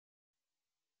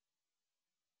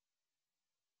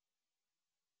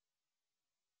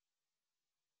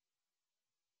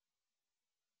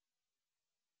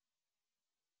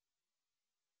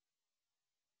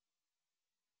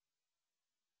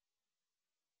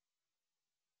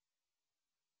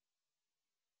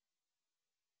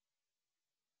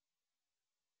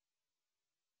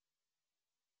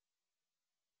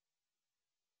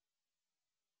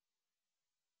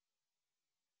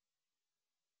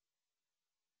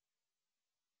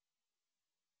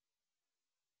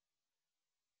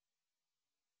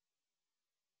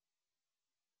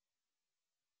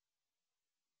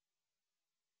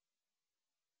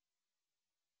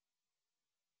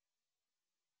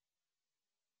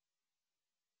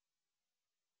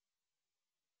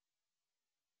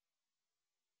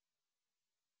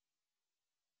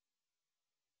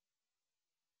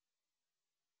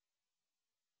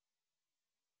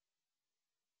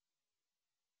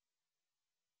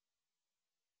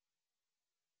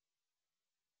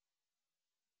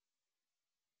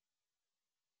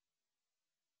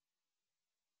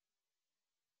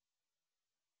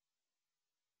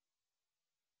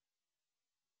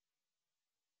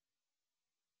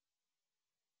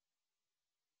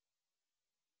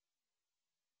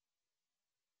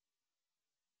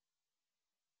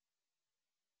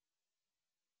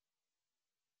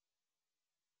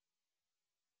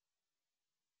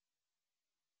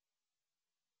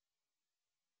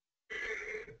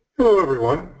Hello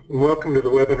everyone, and welcome to the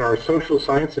webinar Social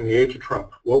Science in the Age of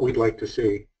Trump, What We'd Like to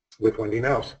See with Wendy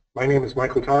Naus. My name is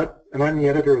Michael Todd, and I'm the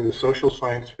editor of the Social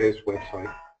Science Space website.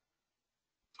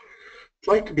 I'd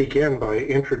like to begin by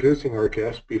introducing our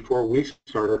guest before we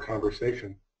start our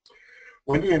conversation.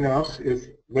 Wendy A. Naus is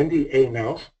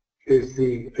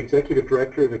the Executive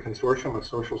Director of the Consortium of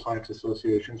Social Science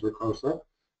Associations, or COSSA,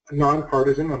 a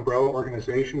nonpartisan umbrella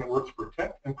organization that works to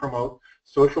protect and promote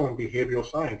social and behavioral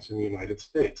science in the United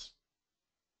States.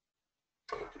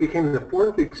 She became the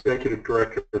fourth executive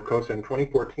director of COSSA in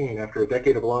 2014 after a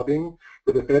decade of lobbying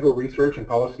for the federal research and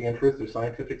policy interests of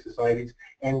scientific societies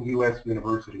and U.S.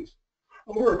 universities.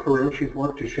 Over her career, she's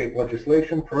worked to shape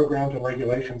legislation, programs, and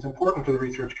regulations important to the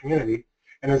research community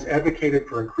and has advocated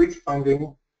for increased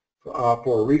funding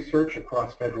for research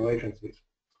across federal agencies.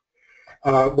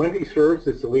 Wendy serves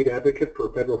as the lead advocate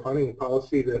for federal funding and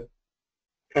policy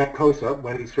at COSSA.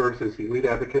 Wendy serves as the lead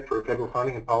advocate for federal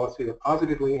funding and policy that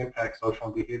positively impacts social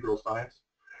and behavioral science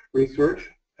research,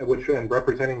 and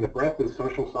representing the breadth of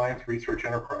social science research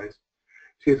enterprise.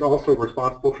 She is also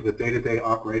responsible for the day-to-day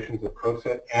operations of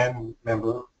COSSA and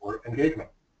member engagement.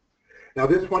 Now,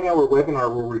 this one-hour webinar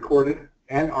will be recorded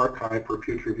and archived for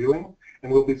future viewing,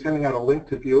 and we'll be sending out a link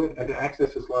to view it and to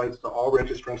access the slides to all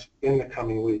registrants in the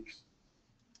coming weeks.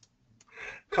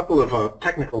 A couple of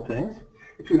technical things.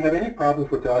 If you have any problems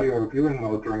with audio or viewing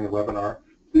mode during the webinar,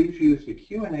 please use the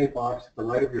Q&A box at the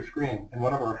right of your screen, and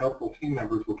one of our helpful team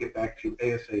members will get back to you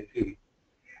ASAP.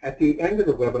 At the end of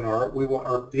the webinar,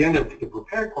 or the end of the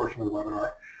prepared portion of the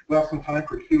webinar, we'll have some time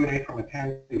for Q&A from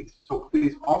attendees. So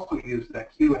please also use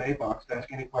that Q&A box to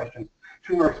ask any questions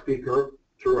to our speaker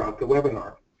throughout the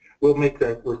webinar. We'll make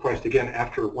that request again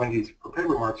after Wendy's prepared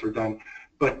remarks are done,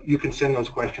 but you can send those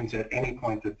questions at any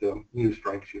point that the news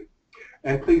strikes you.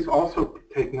 And please also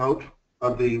take note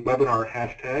of the webinar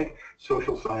hashtag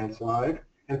 #SocialScienceLive,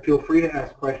 and feel free to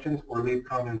ask questions or leave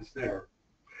comments there.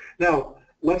 Now,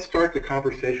 let's start the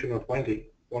conversation with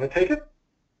Wendy. Want to take it?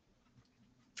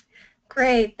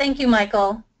 Great, thank you,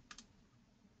 Michael.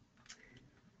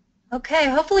 Okay,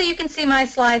 hopefully you can see my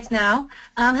slides now.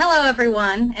 Hello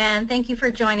everyone, and thank you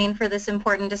for joining for this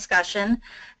important discussion.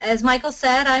 As Michael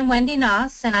said, I'm Wendy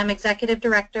Naus, and I'm Executive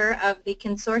Director of the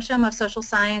Consortium of Social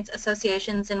Science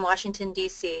Associations in Washington,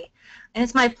 D.C. And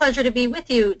it's my pleasure to be with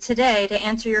you today to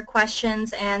answer your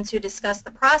questions and to discuss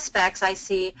the prospects I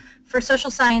see for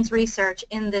social science research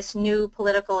in this new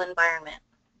political environment.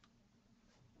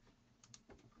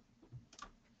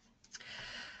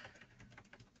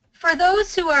 For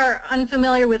those who are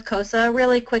unfamiliar with COSSA,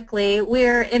 really quickly,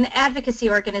 we're an advocacy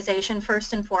organization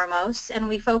first and foremost, and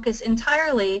we focus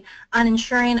entirely on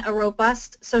ensuring a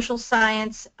robust social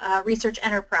science research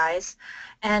enterprise.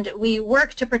 And we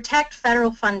work to protect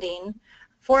federal funding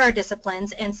for our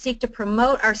disciplines and seek to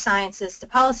promote our sciences to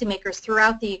policymakers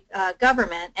throughout the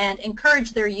government and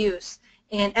encourage their use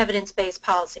in evidence-based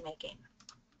policymaking.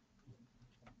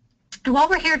 And while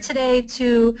we're here today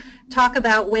to talk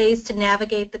about ways to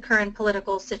navigate the current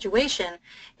political situation,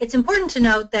 it's important to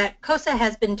note that COSSA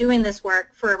has been doing this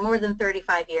work for more than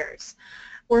 35 years.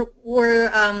 We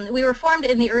were formed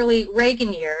in the early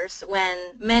Reagan years when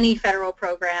many federal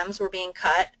programs were being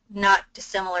cut, not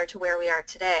dissimilar to where we are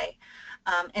today.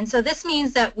 And so this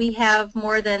means that we have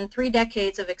more than 3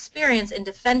 decades of experience in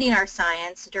defending our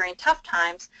science during tough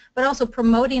times, but also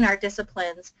promoting our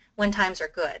disciplines when times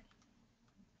are good.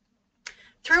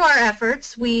 Through our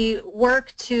efforts, we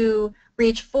work to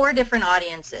reach 4 different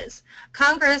audiences.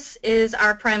 Congress is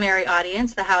our primary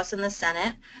audience, the House and the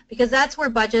Senate, because that's where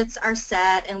budgets are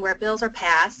set and where bills are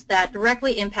passed that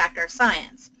directly impact our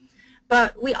science.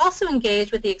 But we also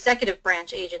engage with the executive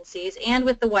branch agencies and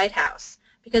with the White House,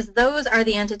 because those are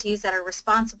the entities that are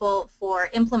responsible for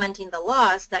implementing the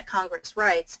laws that Congress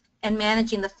writes and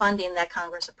managing the funding that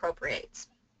Congress appropriates.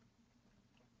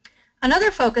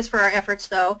 Another focus for our efforts,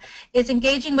 though, is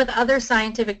engaging with other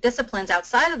scientific disciplines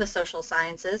outside of the social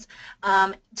sciences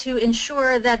to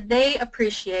ensure that they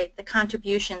appreciate the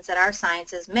contributions that our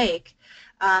sciences make.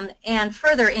 And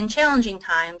further, in challenging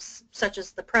times, such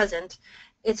as the present,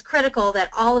 it's critical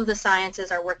that all of the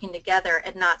sciences are working together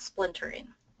and not splintering.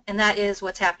 And that is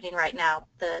what's happening right now,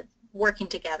 the working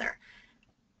together.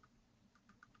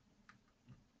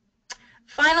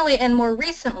 Finally, and more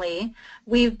recently,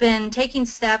 we've been taking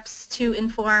steps to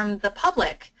inform the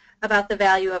public about the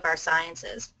value of our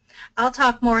sciences. I'll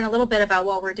talk more in a little bit about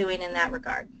what we're doing in that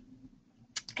regard.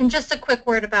 And just a quick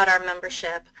word about our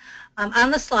membership.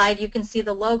 On the slide, you can see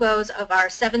the logos of our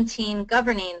 17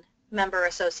 governing member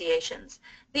associations.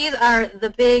 These are the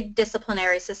big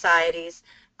disciplinary societies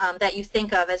that you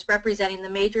think of as representing the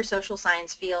major social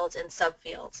science fields and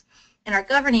subfields. and our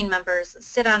governing members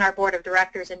sit on our board of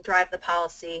directors and drive the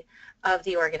policy of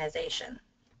the organization.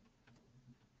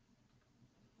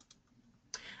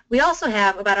 We also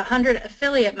have about 100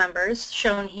 affiliate members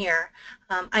shown here.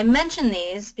 I mention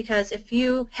these because if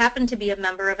you happen to be a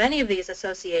member of any of these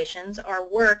associations or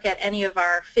work at any of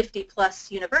our 50-plus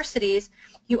universities,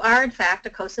 you are in fact a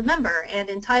COSSA member and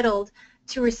entitled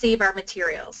to receive our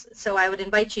materials. So I would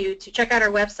invite you to check out our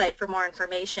website for more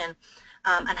information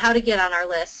on how to get on our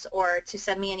list, or to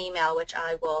send me an email, which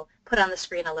I will put on the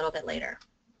screen a little bit later.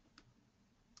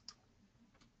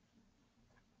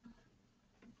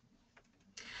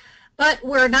 But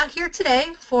we're not here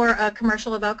today for a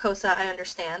commercial about COSSA, I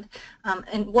understand.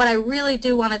 And what I really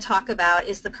do want to talk about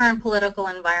is the current political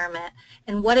environment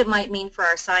and what it might mean for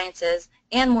our sciences,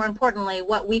 and more importantly,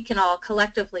 what we can all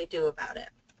collectively do about it.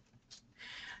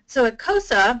 So at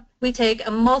COSSA, we take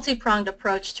a multi-pronged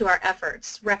approach to our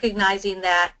efforts, recognizing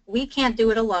that we can't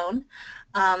do it alone.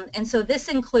 And so this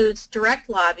includes direct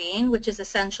lobbying, which is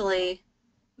essentially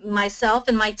myself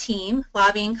and my team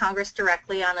lobbying Congress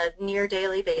directly on a near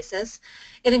daily basis.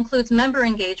 It includes member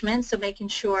engagement, so making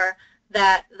sure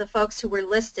that the folks who were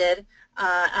listed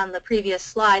on the previous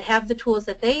slide have the tools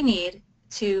that they need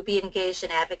to be engaged in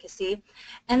advocacy,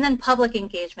 and then public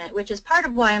engagement, which is part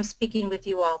of why I'm speaking with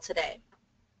you all today.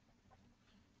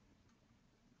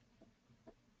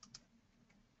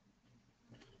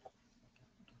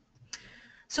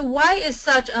 So why is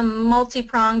such a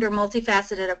multi-pronged or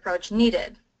multifaceted approach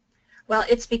needed? Well,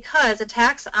 it's because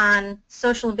attacks on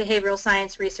social and behavioral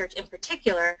science research in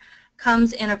particular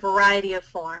comes in a variety of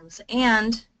forms,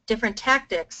 and different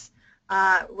tactics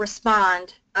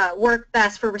work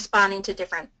best for responding to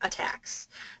different attacks.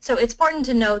 So it's important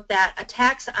to note that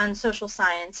attacks on social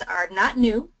science are not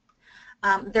new.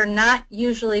 They're not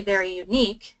usually very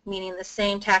unique, meaning the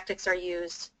same tactics are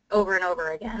used over and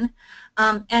over again.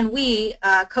 And we,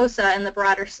 COSSA and the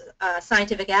broader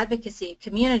scientific advocacy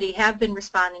community, have been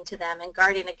responding to them and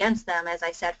guarding against them, as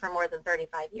I said, for more than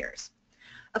 35 years.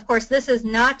 Of course, this is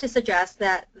not to suggest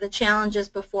that the challenges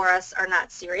before us are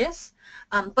not serious,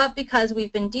 but because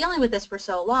we've been dealing with this for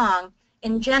so long,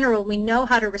 in general, we know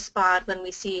how to respond when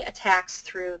we see attacks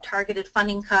through targeted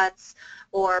funding cuts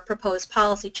or proposed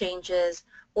policy changes,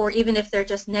 or even if they're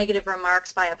just negative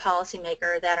remarks by a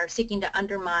policymaker that are seeking to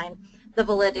undermine the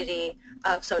validity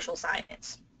of social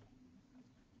science.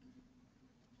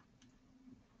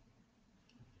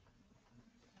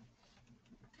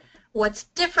 What's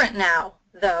different now,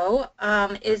 though,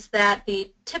 is that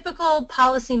the typical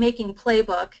policymaking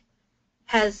playbook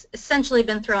has essentially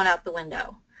been thrown out the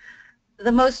window.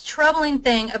 The most troubling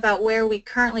thing about where we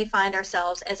currently find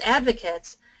ourselves as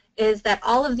advocates is that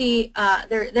all of the,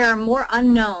 there are more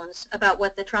unknowns about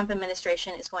what the Trump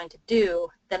administration is going to do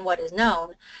than what is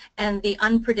known, and the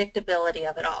unpredictability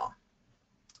of it all.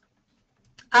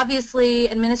 Obviously,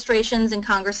 administrations and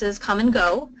Congresses come and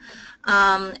go,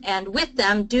 and with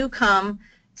them do come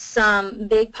some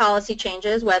big policy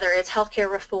changes, whether it's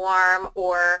healthcare reform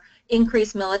or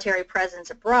increased military presence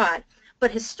abroad.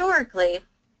 But historically,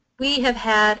 we have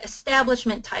had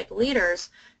establishment-type leaders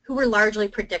who were largely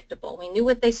predictable. We knew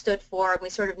what they stood for, and we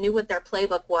sort of knew what their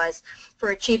playbook was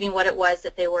for achieving what it was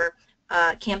that they were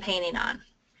campaigning on.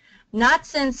 Not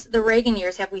since the Reagan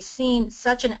years have we seen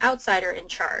such an outsider in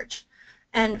charge.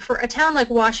 And for a town like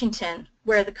Washington,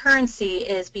 where the currency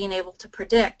is being able to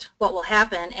predict what will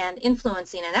happen and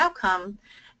influencing an outcome,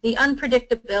 the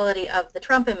unpredictability of the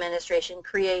Trump administration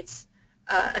creates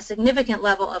a significant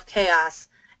level of chaos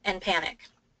and panic,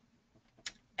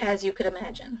 as you could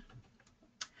imagine.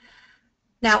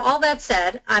 Now, all that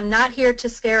said, I'm not here to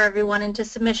scare everyone into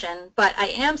submission, but I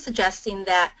am suggesting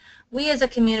that we as a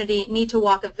community need to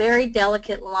walk a very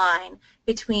delicate line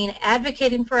between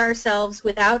advocating for ourselves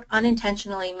without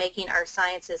unintentionally making our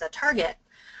sciences a target.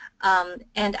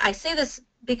 And I say this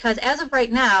because as of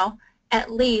right now,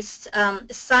 at least,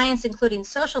 science, including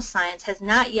social science, has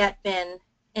not yet been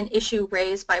an issue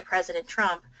raised by President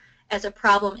Trump as a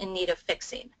problem in need of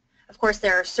fixing. Of course,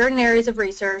 there are certain areas of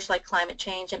research like climate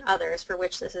change and others for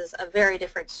which this is a very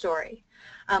different story.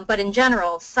 But in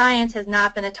general, science has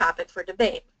not been a topic for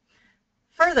debate.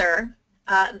 Further,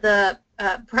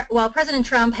 while President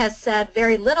Trump has said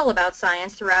very little about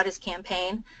science throughout his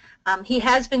campaign, he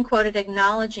has been quoted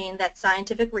acknowledging that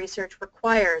scientific research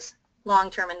requires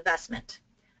long-term investment.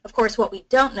 Of course, what we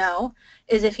don't know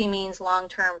is if he means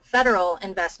long-term federal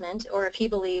investment or if he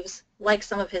believes, like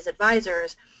some of his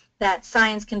advisors, that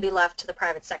science can be left to the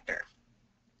private sector.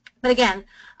 But again,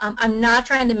 I'm not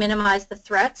trying to minimize the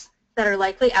threats that are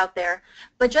likely out there,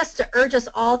 but just to urge us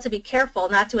all to be careful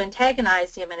not to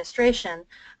antagonize the administration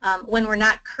when we're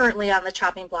not currently on the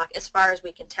chopping block as far as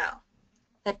we can tell.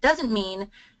 That doesn't mean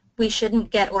we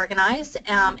shouldn't get organized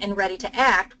and ready to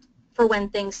act for when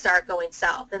things start going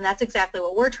south. And that's exactly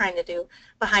what we're trying to do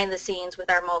behind the scenes with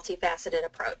our multifaceted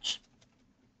approach.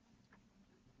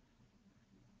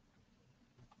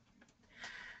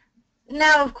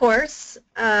 Now, of course,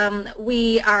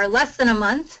 we are less than a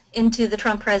month into the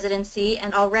Trump presidency,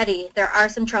 and already there are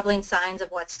some troubling signs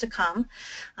of what's to come,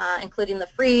 including the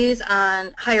freeze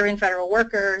on hiring federal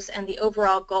workers and the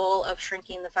overall goal of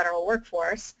shrinking the federal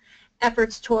workforce,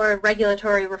 efforts toward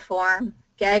regulatory reform,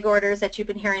 gag orders that you've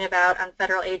been hearing about on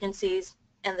federal agencies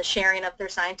and the sharing of their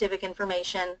scientific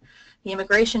information, the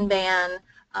immigration ban,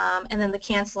 and then the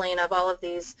canceling of all of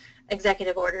these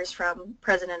executive orders from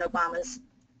President Obama's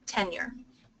tenure.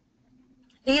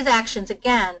 These actions,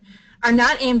 again, are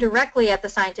not aimed directly at the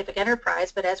scientific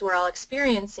enterprise, but as we're all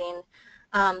experiencing,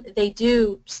 they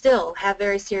do still have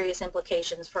very serious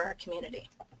implications for our community.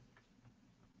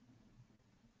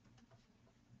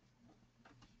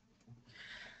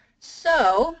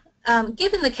 So,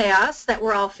 given the chaos that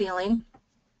we're all feeling,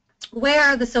 where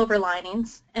are the silver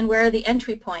linings and where are the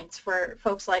entry points for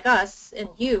folks like us and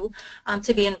you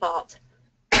to be involved?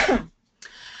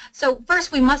 So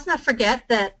first, we must not forget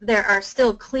that there are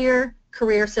still clear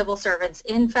career civil servants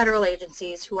in federal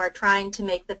agencies who are trying to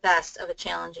make the best of a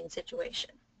challenging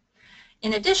situation.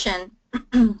 In addition,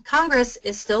 Congress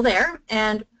is still there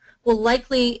and will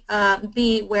likely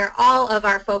be where all of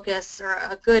our focus, or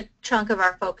a good chunk of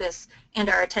our focus and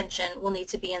our attention, will need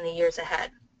to be in the years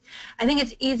ahead. I think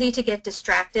it's easy to get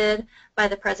distracted by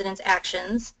the President's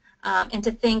actions and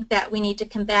to think that we need to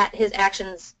combat his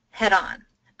actions head-on.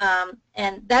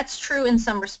 And that's true in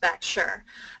some respects, sure.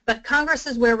 But Congress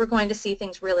is where we're going to see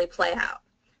things really play out.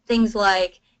 Things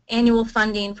like annual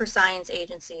funding for science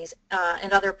agencies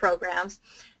and other programs,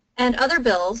 and other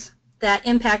bills that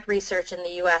impact research in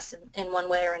the U.S. in one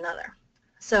way or another.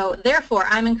 So therefore,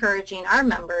 I'm encouraging our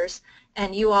members,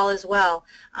 and you all as well,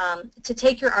 to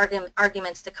take your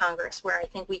arguments to Congress, where I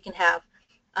think we can have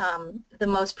the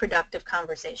most productive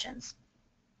conversations.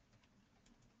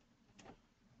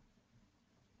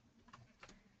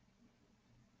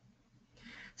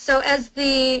 So as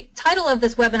the title of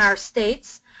this webinar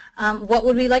states, what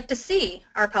would we like to see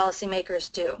our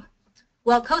policymakers do?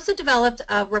 Well, COSSA developed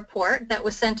a report that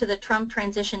was sent to the Trump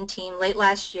transition team late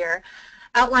last year,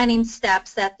 outlining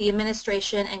steps that the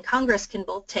administration and Congress can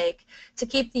both take to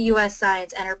keep the U.S.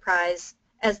 science enterprise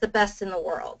as the best in the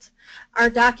world. Our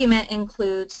document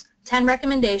includes 10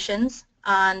 recommendations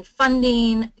on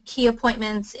funding, key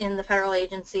appointments in the federal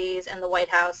agencies and the White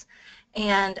House,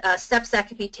 and steps that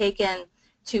could be taken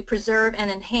to preserve and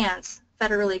enhance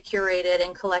federally curated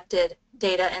and collected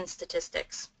data and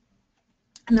statistics.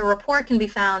 And the report can be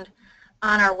found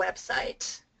on our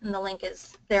website, and the link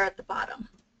is there at the bottom.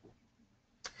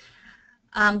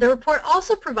 The report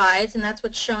also provides, and that's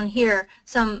what's shown here,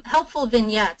 some helpful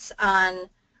vignettes on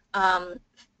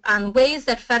ways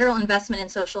that federal investment in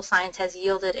social science has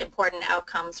yielded important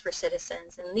outcomes for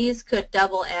citizens. And these could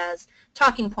double as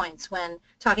talking points when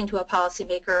talking to a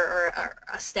policymaker or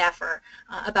a staffer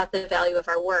about the value of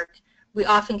our work. We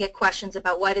often get questions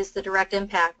about what is the direct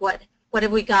impact, what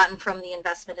have we gotten from the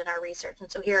investment in our research.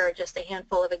 And so here are just a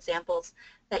handful of examples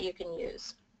that you can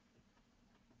use.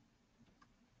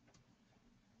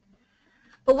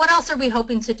 But what else are we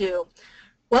hoping to do?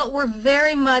 Well, we're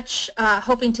very much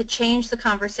hoping to change the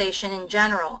conversation in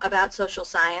general about social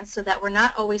science so that we're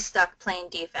not always stuck playing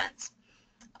defense.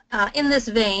 In this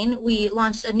vein, we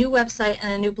launched a new website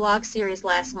and a new blog series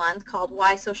last month called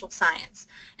Why Social Science.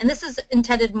 And this is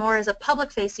intended more as a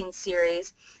public-facing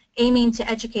series aiming to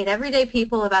educate everyday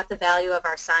people about the value of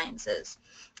our sciences.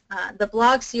 The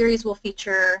blog series will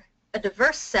feature a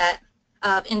diverse set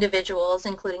of individuals,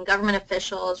 including government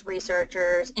officials,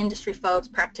 researchers, industry folks,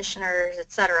 practitioners,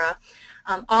 etc.,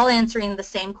 all answering the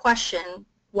same question,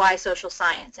 why social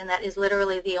science? And that is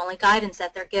literally the only guidance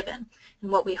that they're given.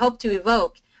 And what we hope to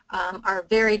evoke are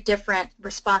very different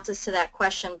responses to that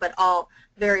question, but all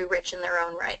very rich in their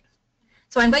own right.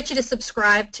 So I invite you to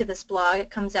subscribe to this blog.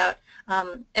 It comes out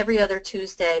every other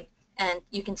Tuesday, and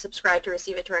you can subscribe to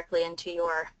receive it directly into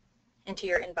your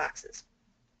inboxes.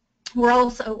 We're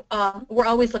also we're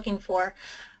always looking for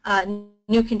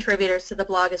new contributors to the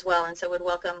blog as well, and so would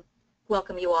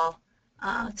welcome you all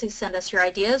to send us your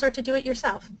ideas or to do it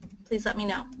yourself. Please let me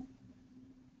know.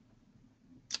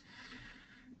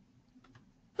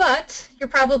 But you're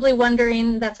probably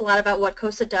wondering, that's a lot about what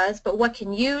COSSA does, but what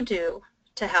can you do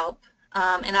to help?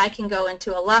 And I can go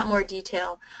into a lot more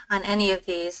detail on any of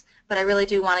these, but I really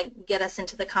do want to get us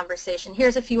into the conversation.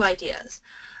 Here's a few ideas.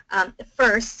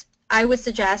 First, I would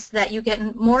suggest that you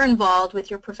get more involved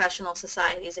with your professional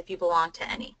societies if you belong to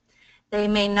any. They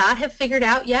may not have figured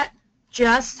out yet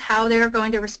just how they're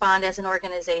going to respond as an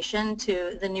organization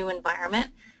to the new environment,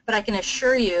 but I can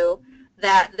assure you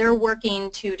that they're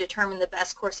working to determine the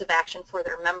best course of action for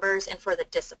their members and for the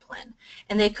discipline,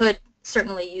 and they could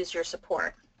certainly use your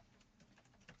support.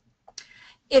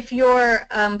 If your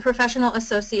professional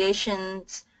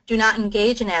associations do not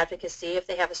engage in advocacy, if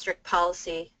they have a strict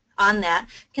policy on that,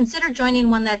 consider joining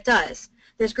one that does.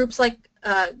 There's groups like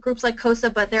COSSA,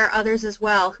 but there are others as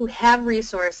well who have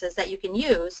resources that you can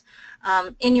use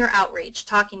in your outreach,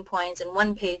 talking points and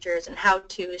one-pagers and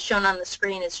how-tos. Shown on the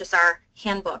screen is just our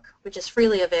handbook, which is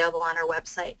freely available on our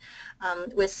website,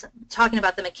 with talking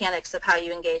about the mechanics of how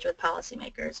you engage with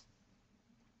policymakers.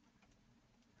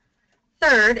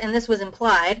 Third, and this was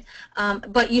implied,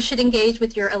 but you should engage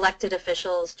with your elected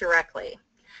officials directly.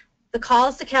 The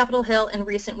calls to Capitol Hill in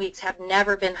recent weeks have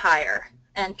never been higher,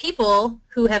 and people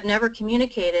who have never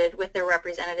communicated with their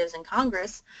representatives in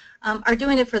Congress are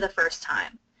doing it for the first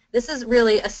time. This is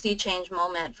really a sea change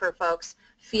moment for folks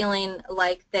feeling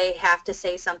like they have to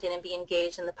say something and be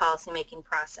engaged in the policymaking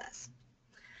process.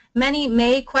 Many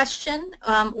may question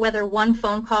whether one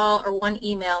phone call or one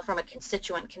email from a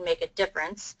constituent can make a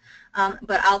difference,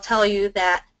 but I'll tell you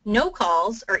that no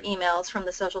calls or emails from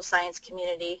the social science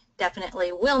community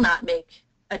definitely will not make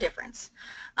a difference.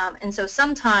 And so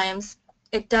sometimes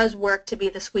it does work to be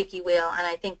the squeaky wheel, and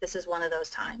I think this is one of those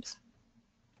times.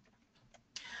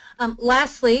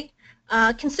 Lastly,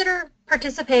 consider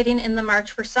participating in the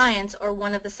March for Science or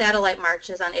one of the satellite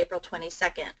marches on April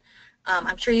 22nd.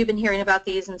 I'm sure you've been hearing about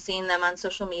these and seeing them on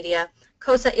social media.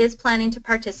 COSSA is planning to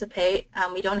participate.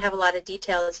 We don't have a lot of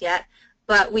details yet,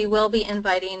 but we will be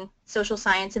inviting social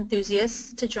science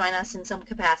enthusiasts to join us in some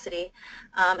capacity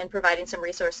and providing some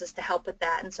resources to help with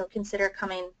that. And so consider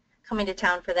coming to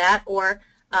town for that, or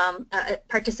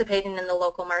participating in the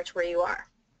local march where you are.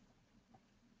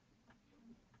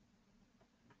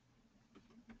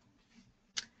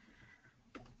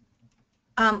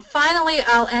 Finally,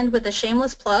 I'll end with a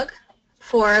shameless plug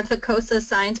for the COSSA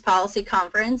Science Policy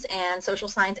Conference and Social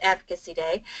Science Advocacy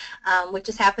Day, which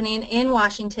is happening in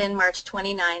Washington, March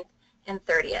 29th and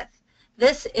 30th.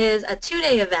 This is a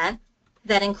two-day event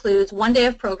that includes one day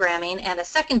of programming and a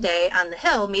second day on the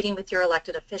Hill meeting with your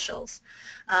elected officials.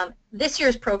 This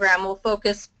year's program will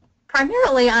focus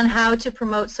primarily on how to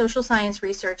promote social science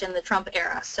research in the Trump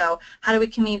era. So how do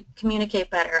we communicate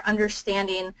better,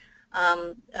 understanding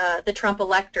the Trump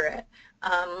electorate,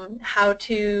 how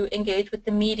to engage with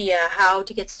the media, how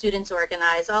to get students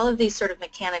organized, all of these sort of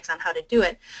mechanics on how to do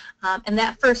it. And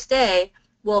that first day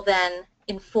will then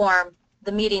inform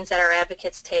the meetings that our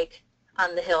advocates take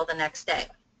on the Hill the next day.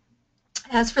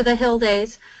 As for the Hill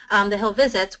days, the Hill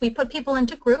visits, we put people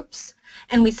into groups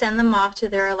and we send them off to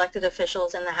their elected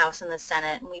officials in the House and the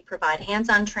Senate, and we provide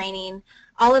hands-on training,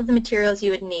 all of the materials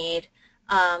you would need,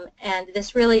 and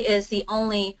this really is the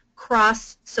only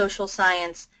cross-social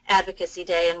science advocacy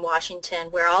day in Washington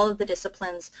where all of the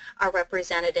disciplines are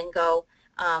represented and go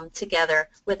together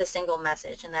with a single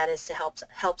message, and that is to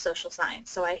help social science.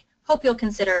 So I hope you'll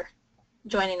consider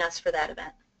joining us for that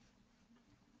event.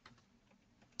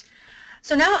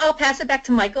 So now I'll pass it back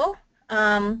to Michael,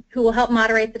 who will help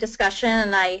moderate the discussion,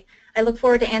 and I look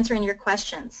forward to answering your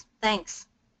questions. Thanks.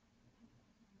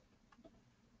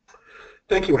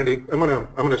 Thank you, Wendy. I'm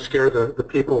gonna scare the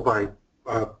people by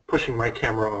pushing my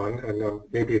camera on, and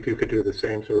maybe if you could do the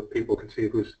same so people can see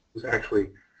who's actually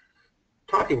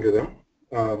talking to them.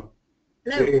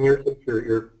 In your case,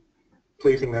 you're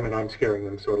pleasing them and I'm scaring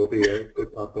them, so it'll be a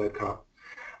good cop, bad cop.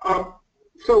 I'm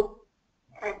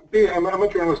a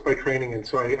journalist by training, and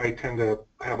so I tend to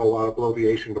have a lot of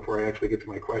bloviation before I actually get to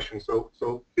my questions,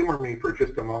 so humor me for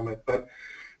just a moment. But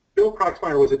Bill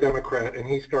Proxmire was a Democrat, and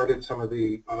he started some of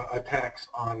the attacks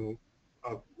on,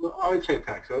 I would say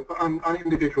attacks, on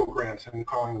individual grants and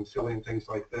calling them silly and things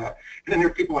like that. And then there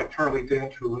are people like Charlie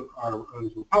Dent, who are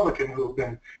Republican, who have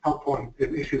been helpful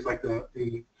in issues like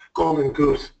the Golden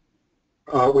Goose,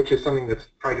 which is something that's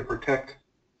trying to protect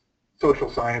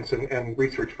social science and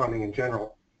research funding in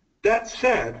general. That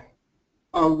said,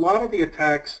 a lot of the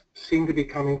attacks seem to be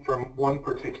coming from one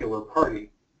particular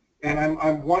party. And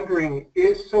I'm wondering,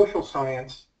 is social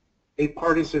science a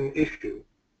partisan issue?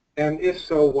 And if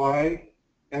so, why?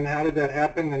 And how did that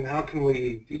happen? And how can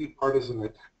we de-partisan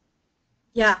it?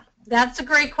 Yeah, that's a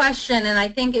great question. And I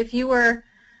think if you were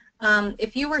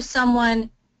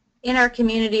someone in our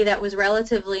community that was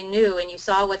relatively new and you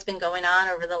saw what's been going on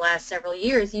over the last several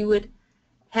years, you would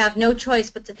have no choice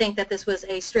but to think that this was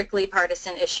a strictly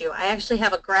partisan issue. I actually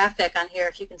have a graphic on here,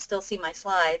 if you can still see my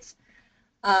slides,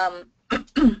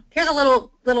 here's a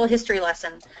little history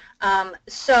lesson.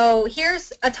 So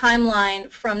here's a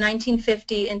timeline from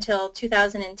 1950 until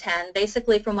 2010,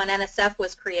 basically from when NSF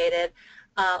was created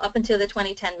up until the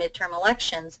 2010 midterm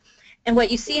elections. And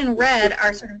what you see in red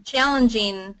are sort of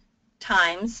challenging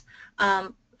times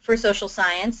for social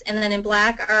science, and then in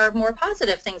black are more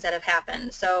positive things that have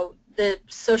happened. So the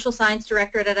Social Science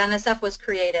Directorate at NSF was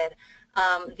created.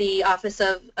 The Office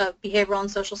of Behavioral and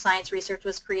Social Science Research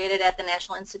was created at the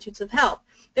National Institutes of Health.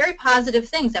 Very positive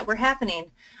things that were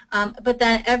happening. But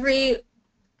then every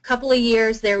couple of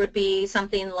years there would be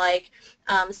something like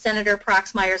Senator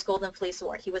Proxmire's Golden Fleece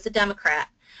Award. He was a Democrat.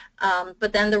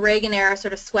 But then the Reagan era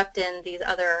sort of swept in these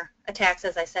other attacks,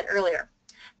 as I said earlier.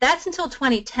 That's until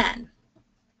 2010.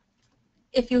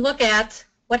 If you look at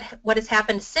what has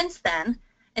happened since then,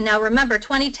 and now remember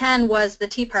 2010 was the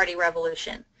Tea Party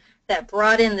revolution that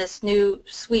brought in this new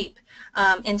sweep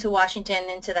into Washington,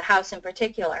 into the House in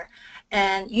particular.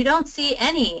 And you don't see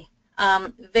any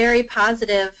very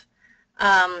positive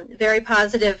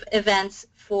events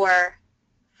for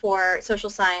social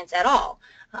science at all.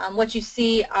 What you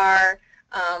see are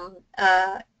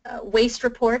waste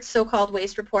reports, so-called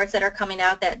waste reports that are coming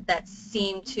out that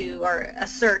seem to or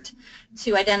assert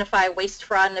to identify waste,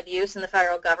 fraud, and abuse in the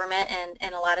federal government,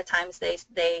 and a lot of times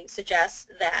they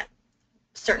suggest that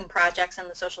certain projects in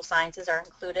the social sciences are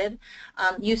included.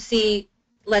 You see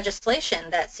legislation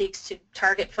that seeks to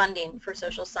target funding for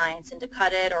social science and to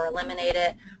cut it or eliminate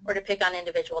it or to pick on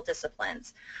individual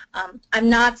disciplines. I'm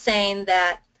not saying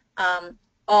that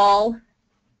all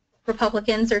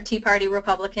Republicans or Tea Party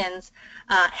Republicans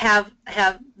have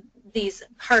these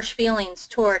harsh feelings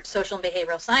toward social and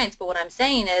behavioral science, but what I'm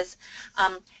saying is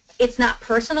it's not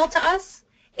personal to us.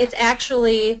 It's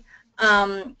actually,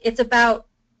 it's about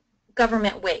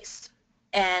government waste.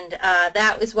 And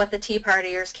that is what the Tea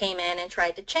Partiers came in and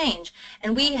tried to change.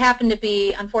 And we happen to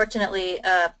be, unfortunately,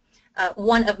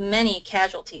 one of many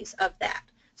casualties of that.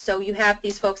 So you have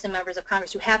these folks and members of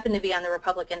Congress who happen to be on the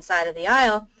Republican side of the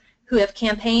aisle who have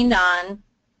campaigned on,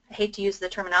 I hate to use the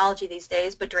terminology these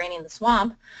days, but draining the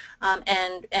swamp,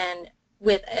 and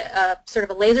with sort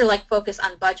of a laser-like focus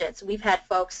on budgets. We've had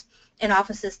folks in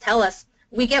offices tell us,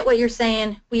 we get what you're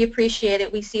saying, we appreciate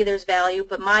it, we see there's value,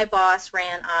 but my boss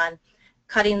ran on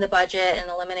cutting the budget and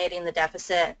eliminating the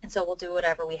deficit, and so we'll do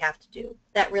whatever we have to do.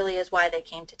 That really is why they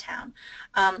came to town.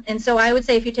 And so I would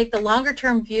say if you take the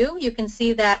longer-term view, you can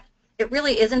see that it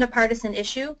really isn't a partisan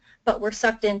issue, but we're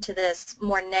sucked into this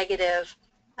more negative,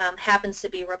 happens to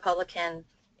be Republican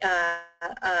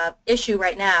issue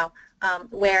right now,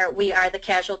 where we are the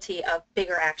casualty of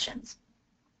bigger actions.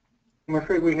 I'm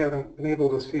afraid we haven't been able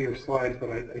to see your slides,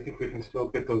 but I think we can still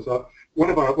get those up.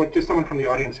 Just someone from the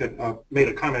audience had made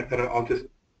a comment that I'll just,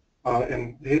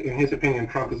 in his opinion,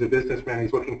 Trump is a businessman.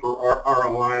 He's looking for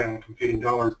ROI on competing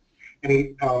dollars, and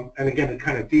again,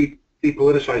 kind of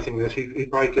depoliticizing this. He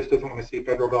probably just doesn't want to see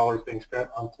federal dollars being spent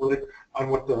on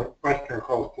what the questioner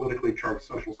calls politically charged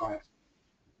social science.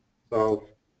 So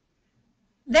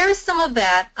there's some of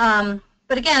that,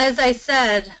 but again, as I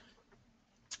said,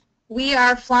 we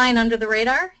are flying under the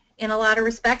radar in a lot of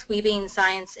respects, we being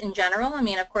science in general. I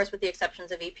mean, of course, with the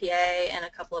exceptions of EPA and a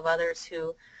couple of others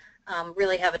who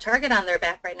really have a target on their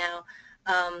back right now.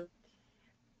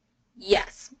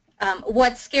 Yes.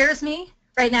 What scares me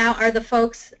right now are the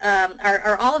folks,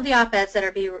 are all of the op-eds that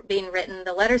are being written,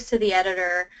 the letters to the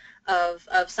editor of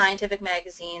scientific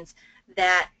magazines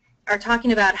that are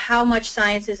talking about how much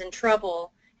science is in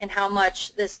trouble and how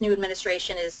much this new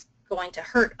administration is going to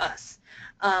hurt us.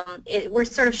 We're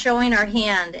sort of showing our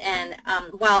hand, and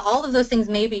while all of those things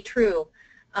may be true,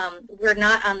 we're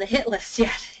not on the hit list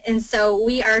yet. And so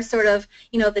we are sort of,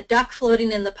 you know, the duck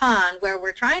floating in the pond where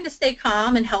we're trying to stay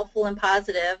calm and helpful and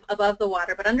positive above the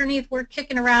water, but underneath we're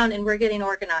kicking around and we're getting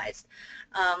organized.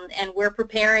 And we're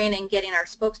preparing and getting our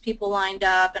spokespeople lined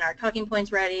up and our talking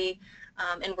points ready,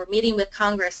 and we're meeting with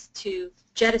Congress to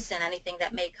jettison anything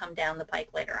that may come down the pike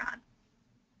later on.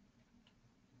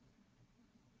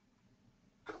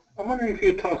 I'm wondering if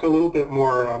you'd talk a little bit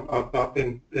more about,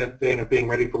 in the vein of being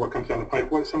ready for what comes down the pipe,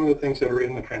 what are some of the things that are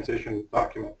in the transition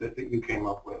document that you came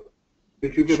up with?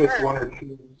 Could you give us one or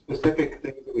two specific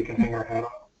things that we can hang our hat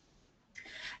on?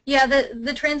 Yeah,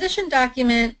 the transition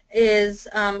document is,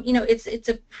 you know, it's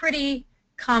a pretty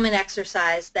common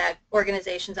exercise that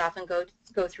organizations often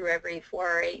go through every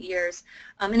 4 or 8 years,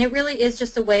 and it really is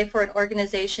just a way for an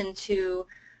organization to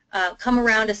come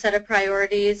around a set of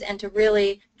priorities and to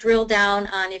really drill down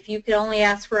on, if you could only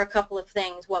ask for a couple of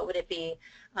things, what would it be?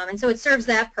 And so it serves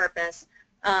that purpose.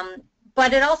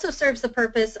 But it also serves the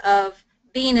purpose of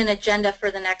being an agenda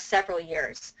for the next several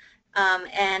years.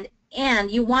 And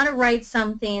And you want to write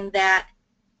something that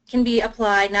can be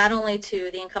applied not only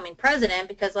to the incoming president,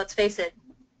 because let's face it,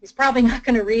 he's probably not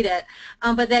going to read it,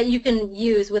 but that you can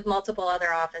use with multiple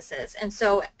other offices. And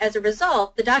so as a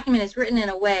result, the document is written in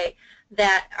a way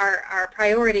that our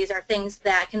priorities are things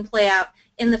that can play out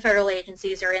in the federal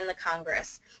agencies or in the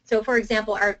Congress. So for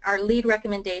example, our lead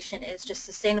recommendation is just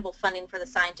sustainable funding for the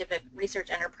scientific research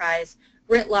enterprise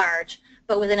writ large,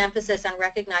 but with an emphasis on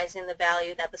recognizing the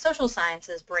value that the social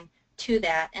sciences bring to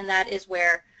that, and that is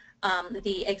where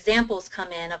the examples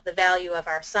come in of the value of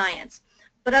our science.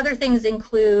 But other things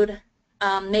include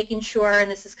making sure, and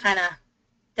this is kind of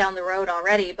down the road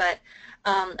already, but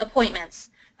appointments,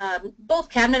 both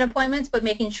cabinet appointments, but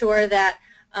making sure that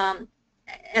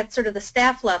at sort of the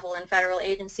staff level in federal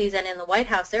agencies and in the White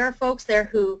House, there are folks there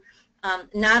who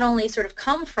not only sort of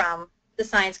come from the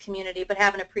science community, but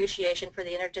have an appreciation for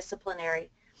the interdisciplinary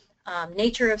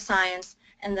nature of science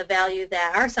and the value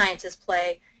that our sciences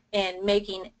play in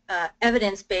making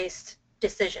evidence-based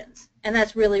decisions. And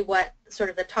that's really what sort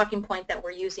of the talking point that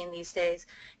we're using these days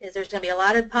is there's going to be a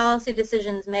lot of policy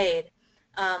decisions made,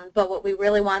 but what we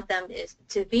really want them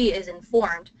to be is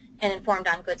informed and informed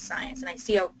on good science. And I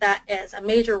see that as a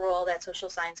major role that social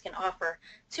science can offer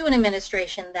to an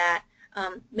administration that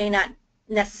may not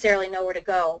necessarily know where to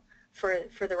go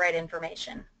for the right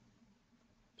information.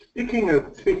 Speaking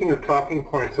of talking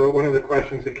points, so one of the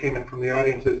questions that came in from the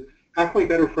audience is, how can we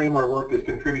better frame our work as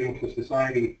contributing to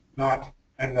society, not,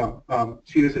 and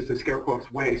she uses the scare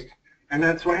quotes, waste. And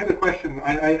then, so I have a question,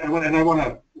 I want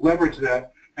to leverage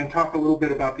that and talk a little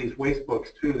bit about these waste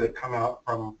books too that come out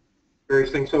from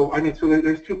various things. So I mean, so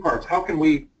there's two parts. How can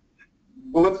we,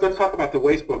 well, let's talk about the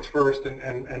waste books first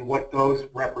and what those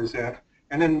represent,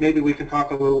 and then maybe we can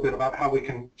talk a little bit about how we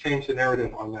can change the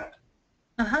narrative on that.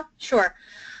 Sure.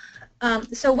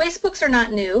 So waste books are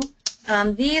not new.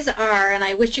 These are, and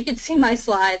I wish you could see my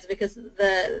slides because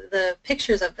the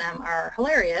pictures of them are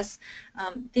hilarious.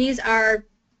 These are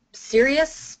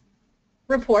serious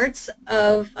reports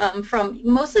of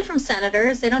mostly from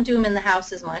senators. They don't do them in the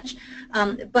House as much,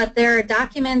 but they're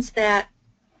documents that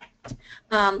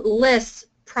list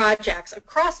projects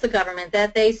across the government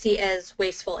that they see as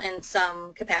wasteful in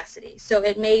some capacity. So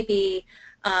it may be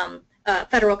a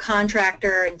federal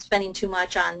contractor and spending too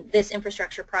much on this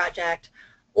infrastructure project,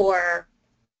 or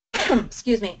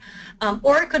excuse me,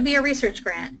 or it could be a research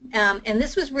grant. And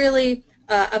this was really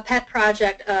a pet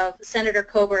project of Senator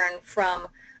Coburn from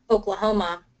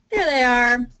Oklahoma. There they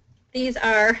are. These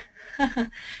are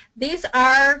these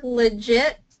are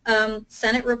legit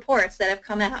Senate reports that have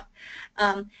come out.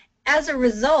 As a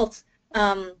result,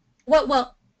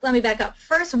 well, let me back up.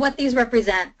 First, what these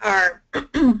represent are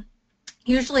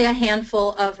usually a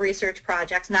handful of research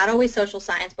projects, not always social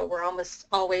science, but we're almost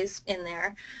always in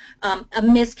there, a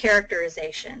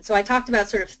mischaracterization. So I talked about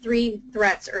sort of three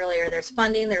threats earlier. There's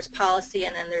funding, there's policy,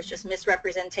 and then there's just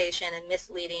misrepresentation and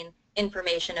misleading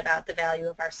information about the value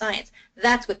of our science.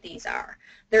 That's what these are.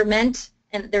 They're meant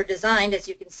and they're designed, as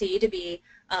you can see, to be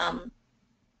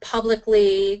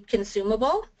publicly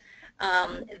consumable.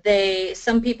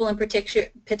 Some people in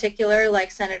particular,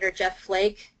 like Senator Jeff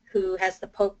Flake, who has the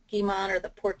Pokemon or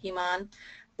the Porkymon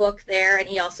book there, and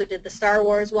he also did the Star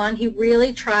Wars one. He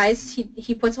really tries,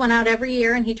 he puts one out every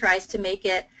year, and he tries to make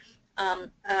it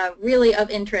really of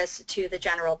interest to the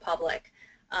general public.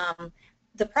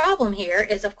 The problem here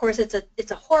is, of course,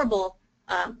 it's a horrible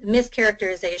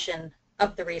mischaracterization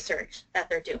of the research that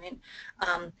they're doing.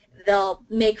 They'll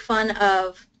make fun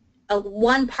of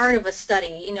one part of a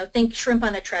study, you know, think shrimp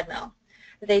on a treadmill.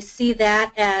 They see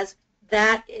that as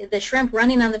the shrimp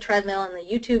running on the treadmill and the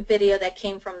YouTube video that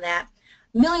came from that,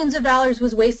 millions of dollars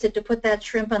was wasted to put that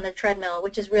shrimp on the treadmill,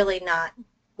 which is really not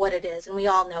what it is, and we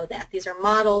all know that. These are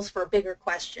models for bigger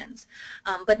questions.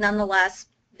 But nonetheless,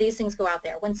 these things go out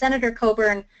there. When Senator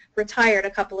Coburn retired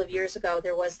a couple of years ago,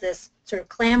 there was this sort of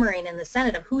clamoring in the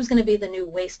Senate of who's going to be the new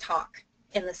waste hawk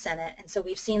in the Senate. And so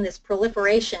we've seen this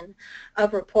proliferation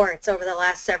of reports over the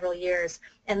last several years.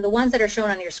 And the ones that are shown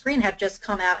on your screen have just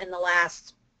come out in the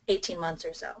last 18 months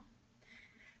or so.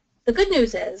 The good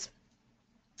news is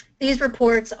these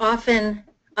reports often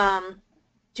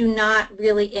do not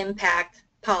really impact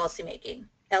policymaking,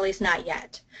 at least not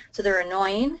yet. So they're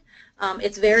annoying.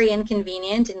 It's very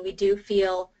inconvenient, and we do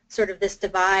feel sort of this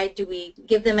divide. Do we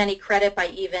give them any credit by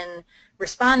even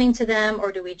responding to them,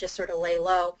 or do we just sort of lay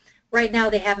low? Right now,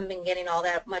 they haven't been getting all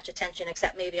that much attention,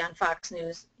 except maybe on Fox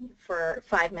News for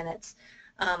 5 minutes.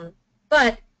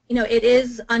 But you know, it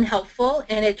is unhelpful,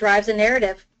 and it drives a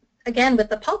narrative, again, with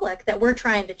the public that we're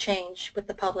trying to change with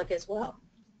the public as well.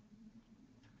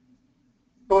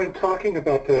 Well, in talking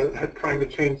about trying to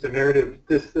change the narrative,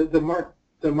 the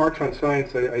the March on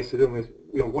Science, I assume, is,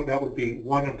 that would be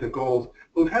one of the goals.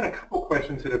 We've had a couple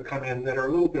questions that have come in that are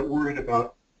a little bit worried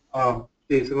about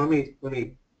these, and let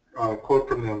me quote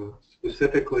from them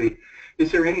specifically.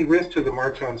 Is there any risk to the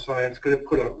March on Science? Could it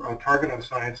put a target on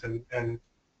science and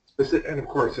of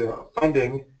course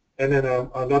funding? And then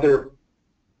another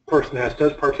person asks,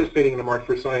 does participating in the March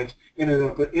for Science in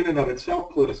and of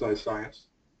itself politicize science?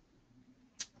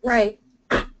 Right.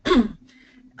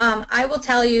 I will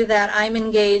tell you that I'm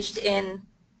engaged in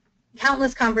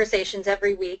countless conversations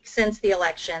every week since the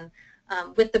election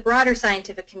with the broader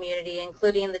scientific community,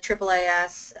 including the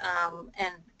AAAS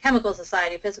and Chemical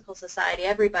Society, Physical Society,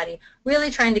 everybody,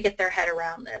 really trying to get their head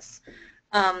around this.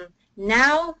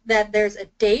 Now that there's a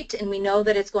date and we know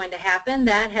that it's going to happen,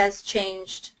 that has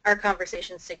changed our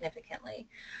conversation significantly.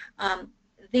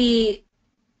 The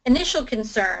initial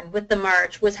concern with the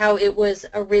march was how it was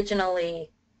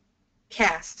originally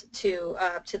cast to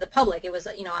the public. It was,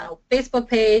 on a Facebook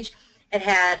page. It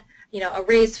had, a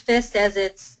raised fist as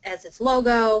its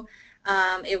logo.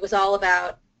 It was all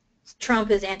about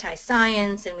Trump is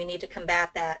anti-science and we need to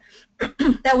combat that.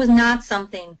 That was not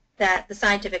something that the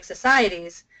scientific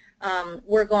societies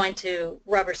were going to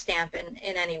rubber stamp in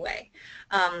any way.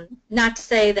 Not to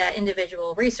say that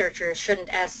individual researchers shouldn't,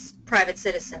 as private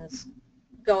citizens,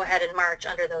 go ahead and march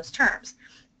under those terms.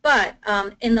 But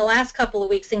in the last couple of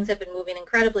weeks, things have been moving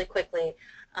incredibly quickly.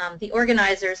 The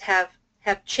organizers have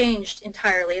changed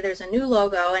entirely. There's a new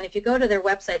logo, and if you go to their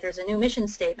website, there's a new mission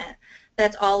statement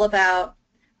that's all about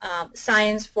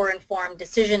science for informed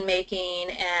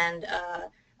decision-making and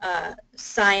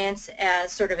science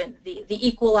as sort of the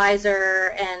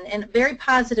equalizer and very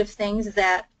positive things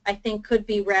that I think could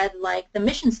be read like the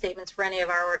mission statements for any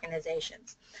of our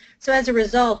organizations. So as a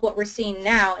result, what we're seeing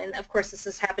now, and of course this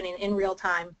is happening in real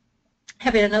time,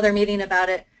 having another meeting about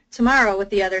it tomorrow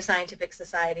with the other scientific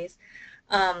societies,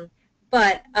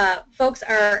 but folks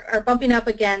are bumping up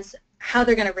against how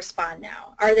they're going to respond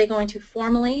now. Are they going to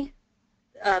formally,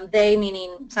 they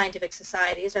meaning scientific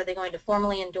societies, are they going to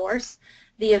formally endorse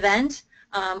the event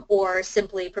or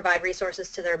simply provide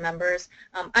resources to their members?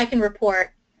 I can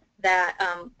report that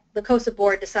the COSSA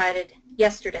board decided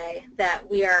yesterday that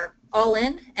we are all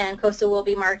in, and COSSA will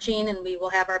be marching, and we will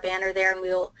have our banner there, and we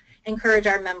will encourage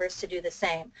our members to do the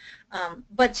same.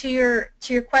 But to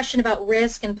your question about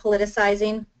risk and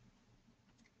politicizing,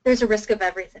 there's a risk of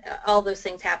everything, all those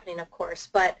things happening, of course.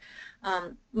 But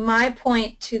my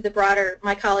point to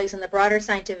my colleagues in the broader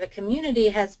scientific community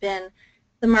has been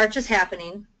the march is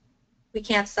happening. We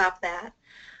can't stop that.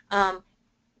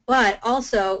 But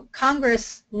also,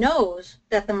 Congress knows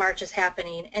that the march is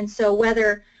happening, and so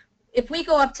if we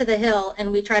go up to the Hill and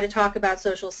we try to talk about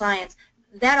social science,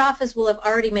 that office will have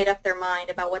already made up their mind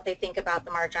about what they think about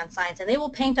the March on Science, and they will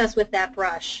paint us with that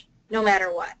brush no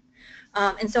matter what.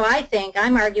 And so I think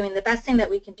I'm arguing the best thing that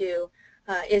we can do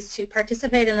is to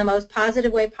participate in the most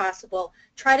positive way possible,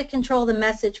 try to control the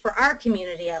message for our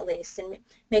community at least, and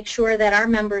make sure that our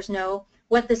members know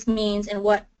what this means and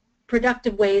what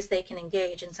productive ways they can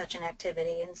engage in such an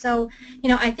activity. And so,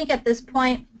 I think at this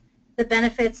point the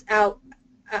benefits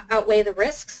outweigh the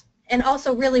risks. And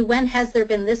also, really, when has there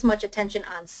been this much attention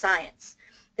on science?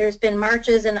 There's been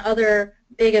marches and other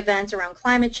big events around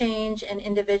climate change and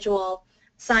individual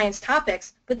science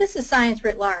topics, but this is science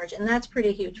writ large, and that's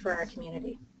pretty huge for our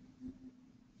community.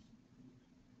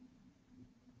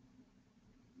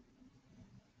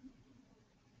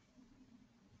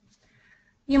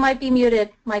 You might be muted,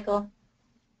 Michael.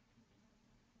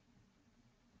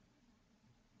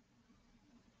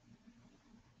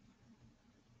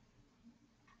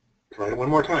 Try it one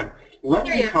more time. Let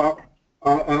me talk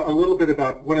a little bit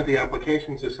about one of the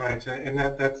applications of science, and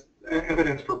that's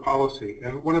evidence for policy.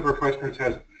 And one of our questioners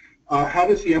has, how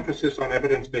does the emphasis on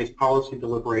evidence-based policy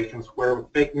deliberations square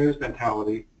with fake news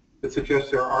mentality that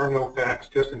suggests there are no facts,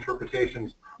 just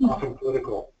interpretations, often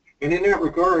political? And in that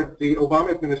regard, the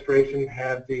Obama administration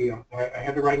had I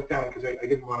had to write it down because I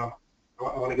didn't want to,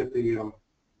 I want to get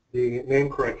the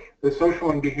name correct, the Social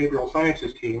and Behavioral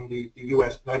Sciences team, the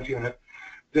U.S. nudge unit,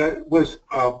 that was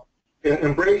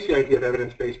embrace the idea of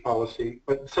evidence-based policy.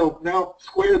 But so now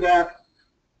square that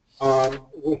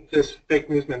with this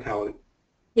fake news mentality.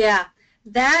 Yeah,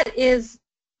 that is,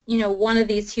 one of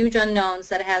these huge unknowns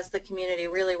that has the community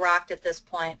really rocked at this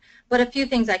point. But a few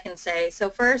things I can say. So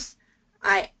first,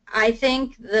 I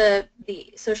think the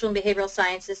Social and Behavioral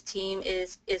Sciences team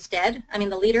is dead. I mean,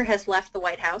 the leader has left the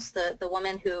White House, the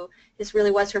woman who this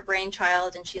really was her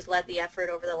brainchild, and she's led the effort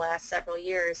over the last several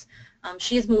years.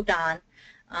 She's moved on,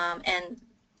 and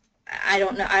I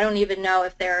don't even know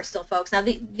if there are still folks. Now,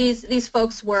 these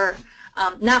folks were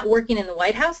not working in the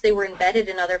White House. They were embedded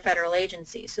in other federal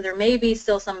agencies. So there may be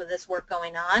still some of this work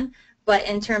going on, but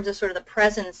in terms of sort of the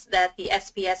presence that the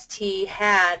SBST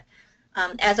had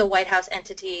as a White House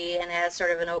entity and as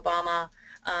sort of an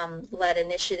Obama-led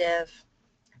initiative,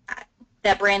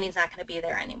 that branding's not going to be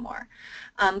there anymore.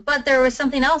 But there was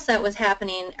something else that was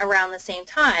happening around the same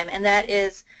time, and that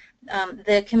is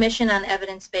the Commission on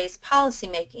Evidence-Based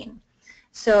Policymaking.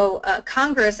 So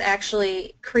Congress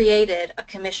actually created a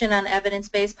Commission on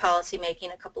Evidence-Based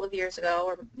Policymaking a couple of years ago,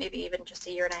 or maybe even just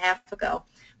a year and a half ago,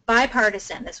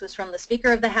 bipartisan. This was from the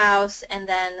Speaker of the House, and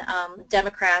then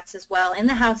Democrats as well in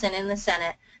the House and in the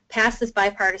Senate passed this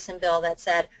bipartisan bill that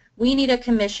said we need a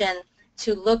commission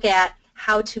to look at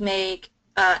how to make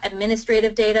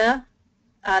administrative data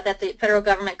that the federal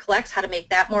government collects, how to make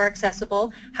that more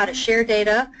accessible, how to share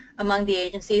data among the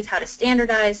agencies, how to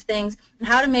standardize things, and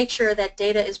how to make sure that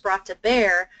data is brought to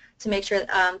bear to make sure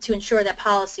to ensure that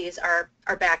policies are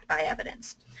backed by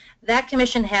evidence. That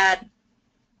commission had,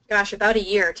 gosh, about a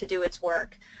year to do its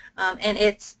work, and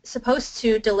it's supposed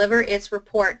to deliver its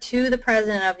report to the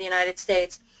President of the United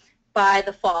States by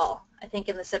the fall, I think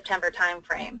in the September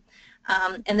timeframe,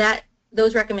 and that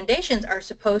those recommendations are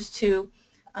supposed to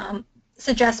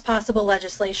suggest possible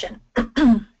legislation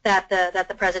that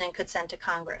the President could send to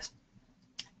Congress.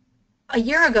 A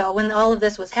year ago, when all of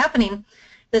this was happening,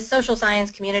 the social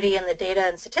science community and the data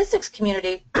and statistics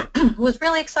community was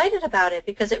really excited about it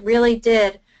because it really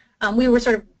did. We were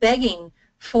sort of begging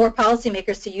for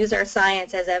policymakers to use our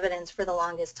science as evidence for the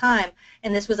longest time,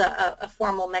 and this was a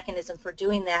formal mechanism for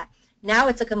doing that. Now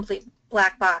it's a complete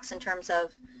black box in terms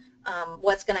of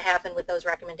what's going to happen with those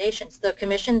recommendations. The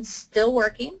Commission's still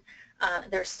working.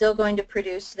 They're still going to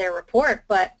produce their report,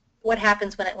 but what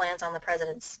happens when it lands on the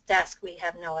President's desk, we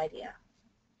have no idea.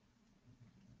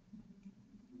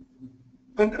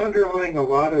 Underlying a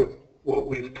lot of what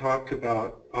we've talked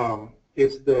about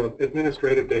is the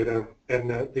administrative data and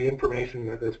the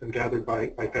information that's been gathered by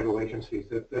federal agencies.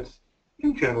 That's,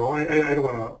 in general, I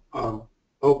don't want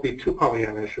to be too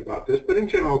Pollyannish about this, but in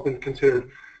general been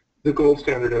considered the gold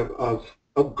standard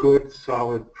of good,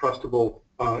 solid, trustable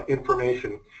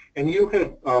information. And you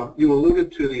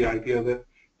alluded to the idea that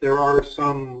there are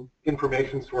some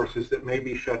information sources that may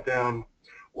be shut down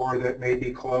or that may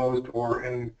be closed,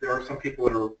 and there are some people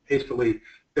that are hastily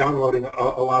downloading a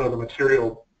lot of the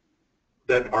material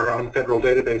that are on federal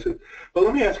databases. But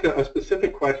let me ask a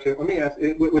specific question. Let me ask,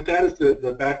 with that as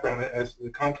the background, as the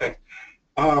context,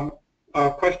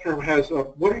 questioner has,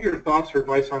 what are your thoughts or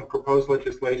advice on proposed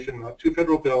legislation, two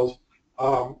federal bills,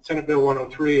 Senate Bill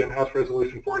 103 and House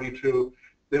Resolution 482,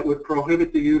 that would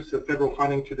prohibit the use of federal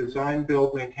funding to design,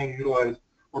 build, maintain, utilize,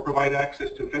 or provide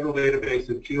access to a federal database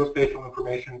of geospatial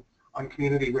information on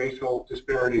community racial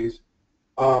disparities.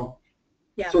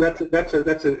 Yeah. So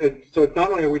so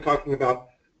not only are we talking about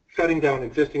shutting down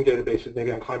existing databases,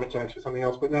 maybe on climate science or something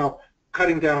else, but now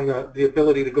cutting down the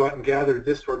ability to go out and gather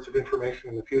this sorts of information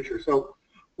in the future. So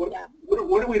what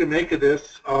are we to make of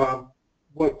this?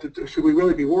 Should we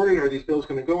really be worried? Are these bills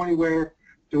going to go anywhere?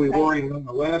 Do we worry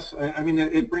nonetheless? I mean,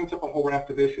 it brings up a whole raft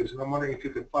of issues, and I'm wondering if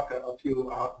you could pluck a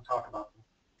few out and talk about them.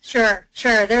 Sure.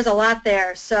 There's a lot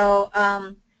there. So,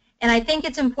 and I think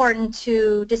it's important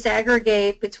to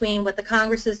disaggregate between what the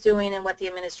Congress is doing and what the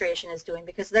administration is doing,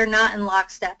 because they're not in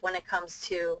lockstep when it comes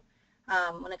to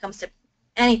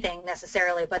anything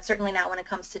necessarily, but certainly not when it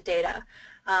comes to data.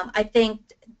 I think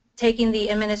taking the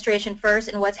administration first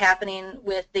and what's happening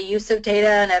with the use of data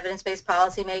and evidence-based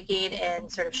policymaking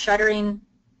and sort of shuttering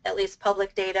at least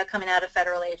public data coming out of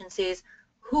federal agencies,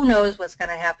 who knows what's going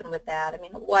to happen with that? I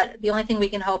mean, the only thing we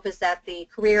can hope is that the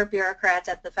career bureaucrats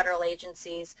at the federal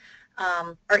agencies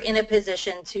are in a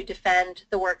position to defend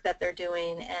the work that they're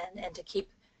doing and to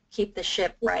keep the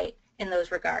ship right in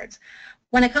those regards.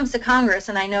 When it comes to Congress,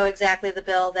 and I know exactly the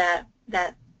bill that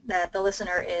the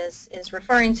listener is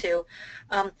referring to,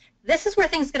 this is where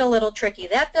things get a little tricky.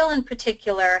 That bill in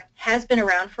particular has been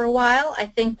around for a while. I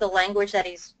think the language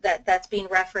that's being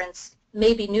referenced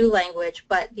may be new language,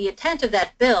 but the intent of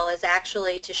that bill is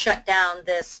actually to shut down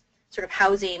this sort of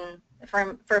housing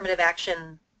affirmative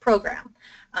action program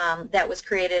that was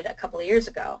created a couple of years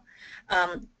ago.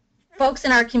 Folks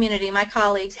in our community, my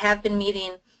colleagues, have been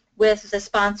meeting with the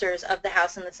sponsors of the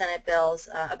House and the Senate bills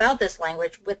about this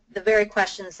language with the very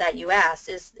questions that you asked.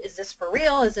 Is this for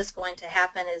real? Is this going to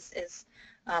happen? Is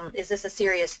this a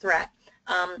serious threat?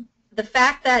 The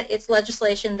fact that it's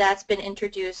legislation that's been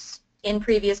introduced in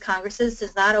previous Congresses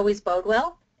does not always bode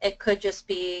well. It could just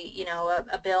be, you know,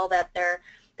 a bill that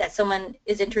someone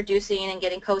is introducing and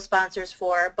getting co-sponsors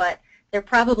for, but there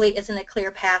probably isn't a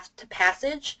clear path to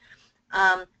passage.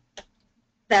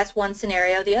 that's one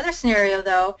scenario. The other scenario,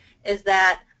 though, is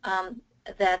that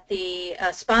that the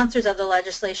sponsors of the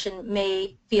legislation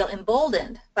may feel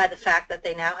emboldened by the fact that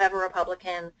they now have a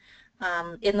Republican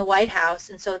in the White House,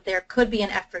 and so there could be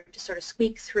an effort to sort of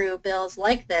squeak through bills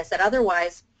like this that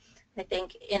otherwise, I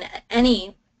think, in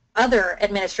any other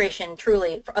administration,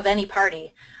 truly, of any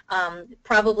party,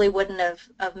 probably wouldn't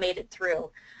have made it through,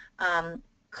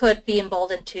 could be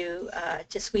emboldened to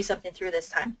squeeze something through this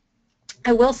time.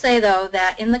 I will say, though,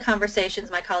 that in the conversations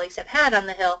my colleagues have had on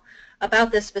the Hill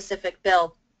about this specific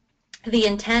bill, the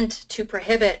intent to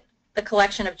prohibit the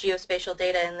collection of geospatial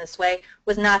data in this way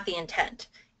was not the intent.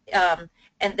 And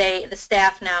the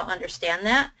staff now understand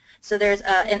that. So there's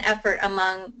an effort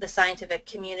among the scientific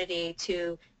community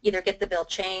to either get the bill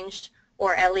changed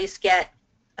or at least get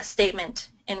a statement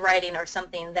in writing or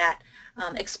something that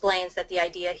explains that the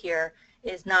idea here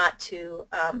is not to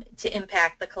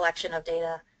impact the collection of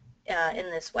data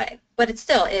in this way. But it's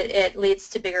still, it leads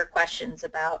to bigger questions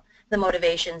about the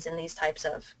motivations in these types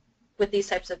of, with these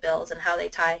types of bills and how they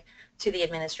tie to the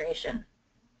administration.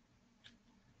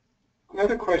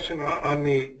 Another question on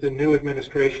the new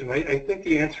administration. I think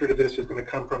the answer to this is going to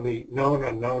come from the known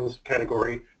unknowns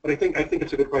category, but I think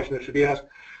it's a good question that should be asked.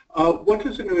 What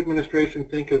does the new administration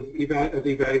think of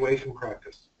the evaluation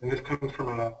practice? And this comes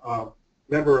from a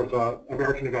member of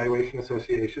American Evaluation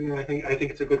Association, and I think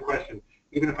it's a good question.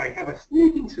 Even if I have a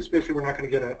sneaking suspicion we're not going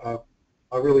to get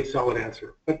a really solid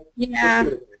answer. But yeah,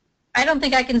 I don't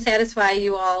think I can satisfy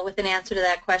you all with an answer to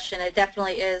that question. It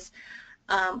definitely is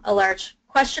a large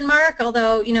question mark,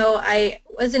 although, you know, I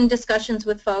was in discussions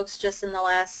with folks just in the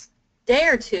last day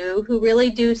or two who really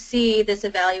do see this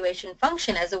evaluation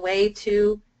function as a way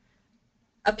to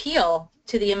appeal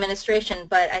to the administration.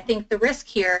 But I think the risk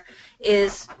here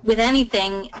is, with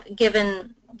anything,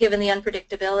 given the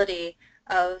unpredictability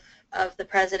of the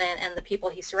president and the people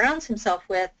he surrounds himself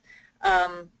with,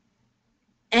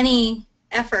 any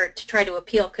effort to try to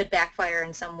appeal could backfire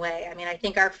in some way. I mean, I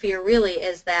think our fear really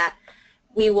is that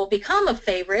we will become a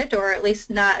favorite, or at least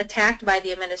not attacked by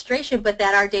the administration, but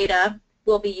that our data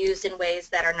will be used in ways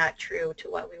that are not true to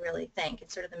what we really think.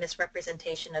 It's sort of the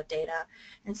misrepresentation of data.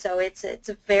 And so it's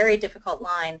a very difficult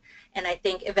line, and I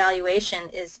think evaluation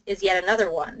is yet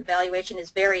another one. Evaluation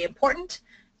is very important,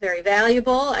 very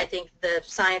valuable. I think the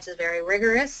science is very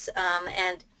rigorous,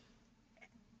 and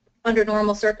under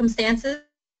normal circumstances,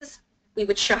 we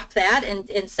would shop that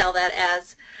and sell that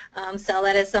as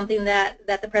something that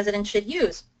the president should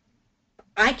use.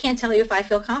 I can't tell you if I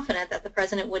feel confident that the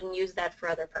president wouldn't use that for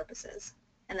other purposes,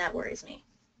 and that worries me.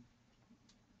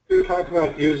 You talk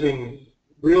about using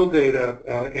real data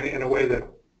in a way that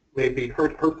may be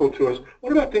hurtful to us.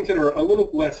 What about things that are a little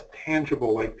less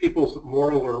tangible, like people's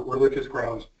moral or religious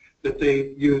grounds that they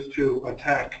use to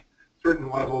attack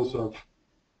certain levels of,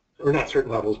 or not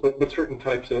certain levels, but certain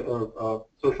types of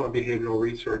social and behavioral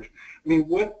research? I mean,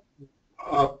 what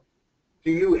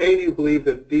do you believe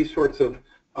that these sorts of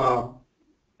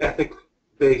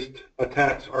ethics-based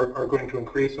attacks are going to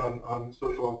increase on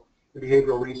social and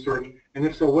behavioral research? And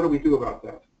if so, what do we do about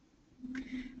that?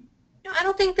 I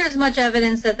don't think there's much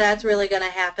evidence that that's really going to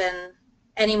happen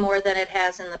any more than it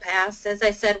has in the past. As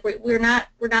I said, we're not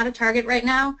a target right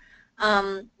now.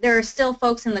 There are still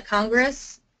folks in the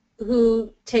Congress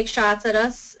who take shots at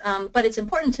us, but it's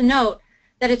important to note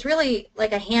that it's really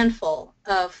like a handful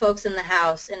of folks in the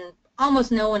House and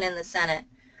almost no one in the Senate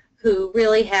who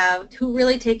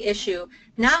really take issue,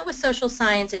 not with social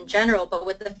science in general, but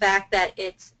with the fact that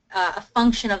it's a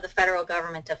function of the federal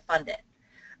government to fund it.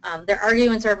 Their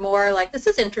arguments are more like, this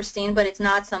is interesting, but it's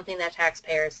not something that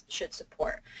taxpayers should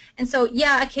support. And so,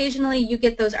 yeah, occasionally you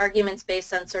get those arguments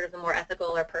based on sort of the more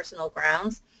ethical or personal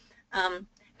grounds.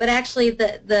 But actually,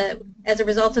 as a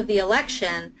result of the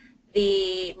election,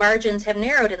 the margins have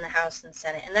narrowed in the House and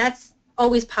Senate, and that's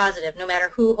always positive, no matter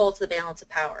who holds the balance of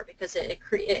power, because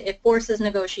it forces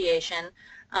negotiation,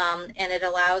 and it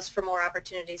allows for more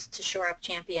opportunities to shore up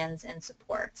champions and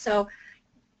support. So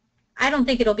I don't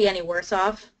think it'll be any worse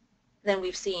off than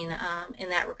we've seen in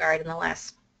that regard in the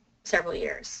last several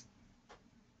years.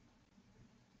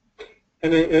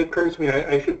 And it occurs to me,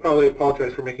 I should probably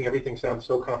apologize for making everything sound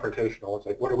so confrontational. It's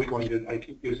like, what are we going to do? I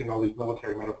keep using all these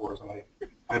military metaphors, and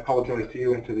I apologize to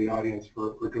you and to the audience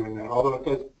for doing that, although it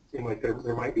does seem like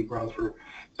there might be grounds for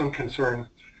some concern.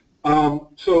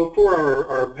 So for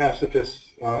our pacifists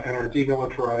and our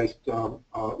demilitarized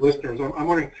listeners, I'm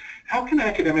wondering, how can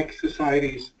academic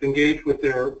societies engage with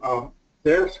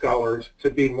their scholars to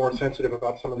be more sensitive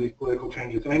about some of these political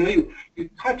changes? And I know you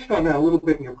touched on that a little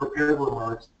bit in your prepared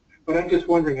remarks, but I'm just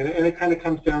wondering, and it kind of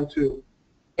comes down to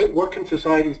what can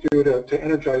societies do to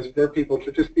energize their people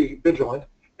to just be vigilant,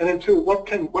 And then two, what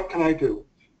can I do?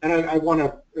 And I want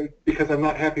to, because I'm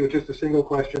not happy with just a single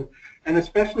question, and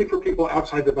especially for people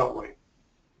outside the Beltway.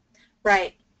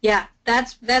 Right. Yeah,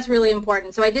 that's really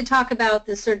important. So I did talk about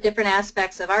the sort of different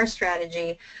aspects of our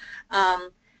strategy,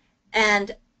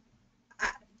 and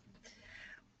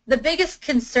the biggest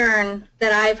concern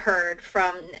that I've heard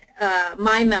from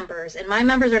my members, and my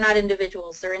members are not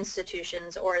individuals, they're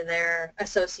institutions or they're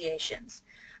associations,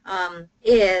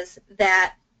 is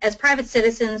that as private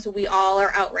citizens, we all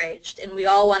are outraged, and we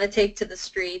all want to take to the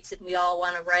streets, and we all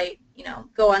want to write,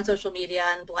 go on social media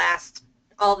and blast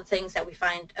all the things that we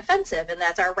find offensive, and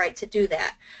that's our right to do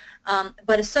that.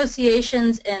 But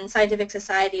associations and scientific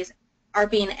societies are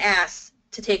being asked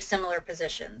to take similar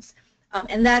positions,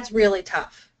 and that's really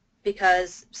tough,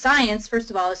 because science,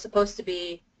 first of all, is supposed to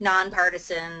be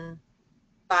nonpartisan,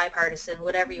 bipartisan,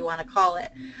 whatever you want to call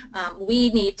it.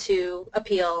 We need to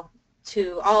appeal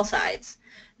to all sides,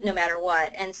 no matter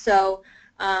what. And so,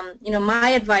 my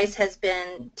advice has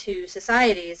been to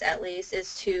societies, at least,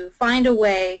 is to find a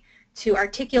way to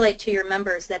articulate to your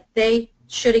members that they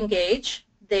should engage,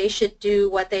 they should do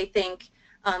what they think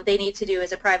they need to do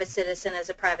as a private citizen,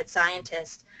 as a private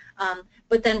scientist,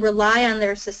 but then rely on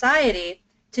their society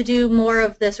to do more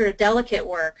of the sort of delicate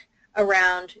work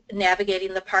around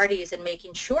navigating the parties and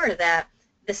making sure that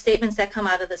the statements that come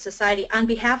out of the society on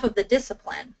behalf of the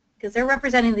discipline, because they're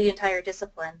representing the entire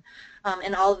discipline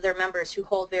and all of their members who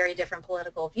hold very different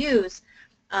political views,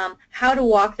 how to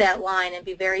walk that line and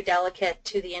be very delicate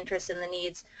to the interests and the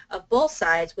needs of both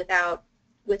sides without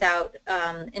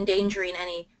endangering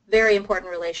any very important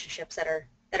relationships that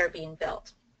are being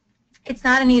built. It's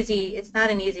not an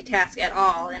easy task at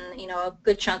all, and a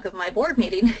good chunk of my board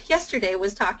meeting yesterday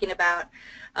was talking about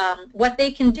what they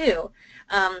can do.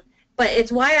 But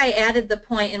it's why I added the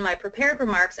point in my prepared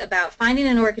remarks about finding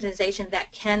an organization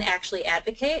that can actually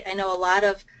advocate. I know a lot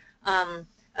of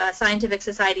scientific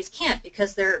societies can't,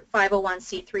 because they're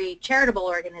 501c3 charitable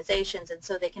organizations, and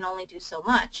so they can only do so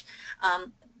much.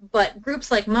 But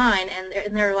groups like mine,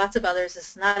 and there are lots of others, this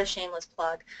is not a shameless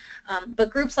plug, but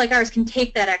groups like ours can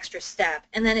take that extra step,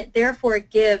 and then it therefore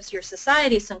gives your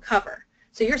society some cover.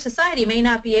 So your society may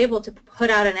not be able to put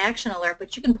out an action alert,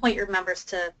 but you can point your members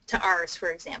to ours,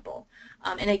 for example,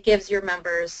 and it gives your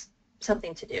members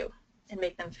something to do and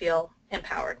make them feel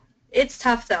empowered. It's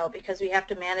tough, though, because we have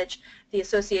to manage the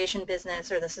association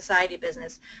business or the society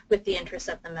business with the interests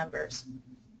of the members.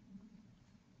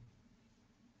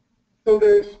 So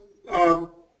there's, I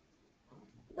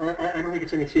don't think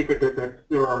it's any secret that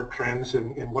there are trends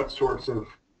in what sorts of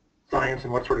science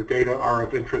and what sort of data are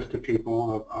of interest to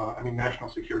people. I mean, national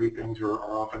security things are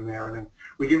often there, and then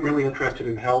we get really interested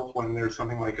in health when there's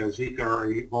something like a Zika or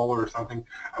Ebola or something.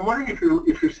 I'm wondering if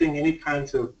you're seeing any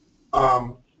kinds of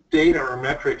data or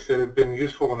metrics that have been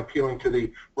useful and appealing to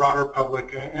the broader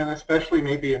public, and especially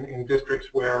maybe in districts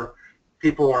where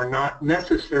people are not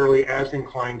necessarily as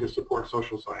inclined to support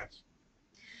social science.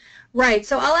 Right,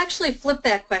 so I'll actually flip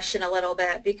that question a little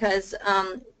bit, because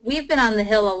we've been on the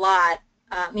Hill a lot,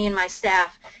 me and my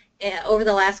staff. Over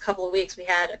the last couple of weeks, we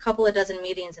had a couple of dozen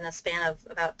meetings in a span of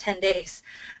about 10 days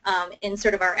in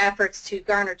sort of our efforts to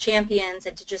garner champions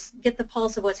and to just get the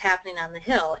pulse of what's happening on the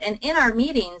Hill. And in our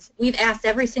meetings, we've asked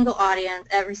every single audience,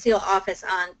 every single office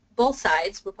on both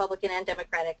sides, Republican and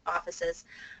Democratic offices,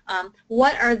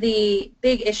 what are the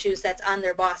big issues that's on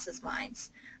their bosses'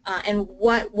 minds? And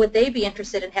what would they be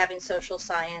interested in having social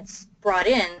science brought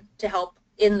in to help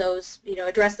in those,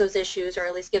 address those issues, or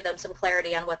at least give them some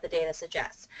clarity on what the data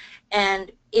suggests.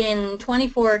 And in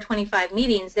 24 or 25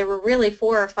 meetings, there were really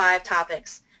 4 or 5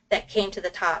 topics that came to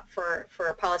the top for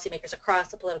policymakers across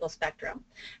the political spectrum,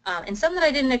 and some that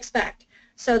I didn't expect.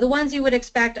 So the ones you would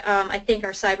expect, I think,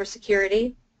 are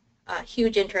cybersecurity,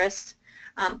 huge interest,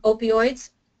 opioids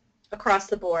across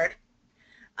the board,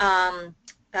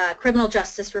 criminal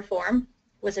justice reform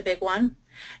was a big one,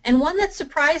 and one that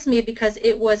surprised me because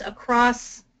it was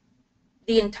across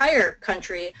the entire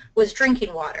country was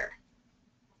drinking water.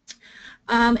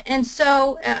 And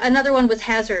so another one was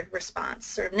hazard response,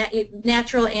 sort of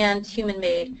natural and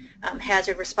human-made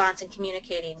hazard response and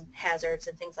communicating hazards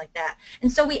and things like that.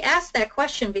 And so we asked that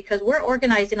question because we're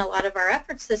organizing a lot of our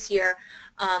efforts this year,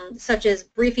 such as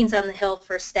briefings on the Hill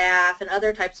for staff and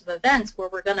other types of events where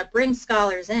we're going to bring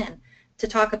scholars in to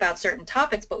talk about certain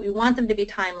topics, but we want them to be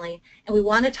timely, and we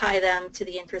want to tie them to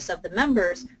the interests of the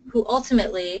members who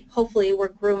ultimately, hopefully, we're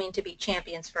grooming to be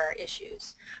champions for our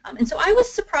issues. And so I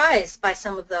was surprised by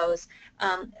some of those,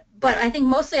 but I think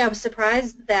mostly I was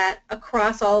surprised that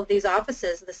across all of these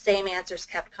offices, the same answers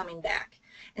kept coming back.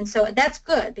 And so that's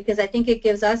good, because I think it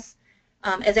gives us,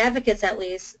 as advocates at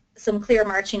least, some clear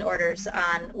marching orders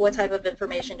on what type of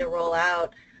information to roll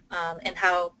out and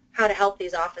how to help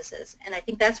these offices. And I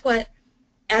think that's what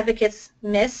advocates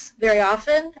miss very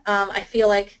often. I feel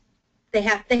like they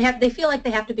feel like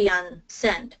they have to be on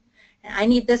send. I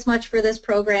need this much for this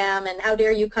program, and how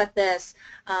dare you cut this?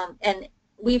 And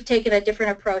we've taken a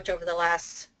different approach over the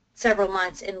last several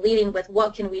months in leading with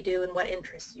what can we do and what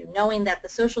interests you, knowing that the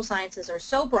social sciences are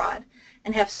so broad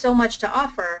and have so much to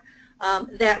offer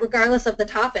that regardless of the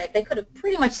topic, they could have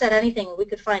pretty much said anything and we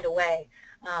could find a way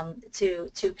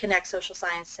to connect social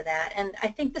science to that. And I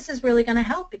think this is really going to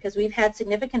help because we've had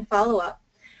significant follow-up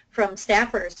from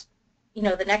staffers, you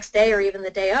know, the next day or even the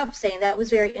day of saying that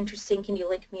was very interesting, can you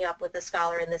link me up with a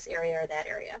scholar in this area or that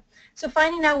area. So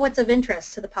finding out what's of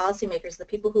interest to the policymakers, the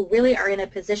people who really are in a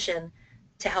position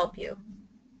to help you.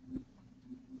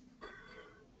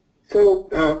 So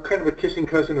kind of a kissing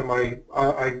cousin of my,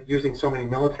 using so many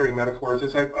military metaphors,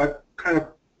 is I've kind of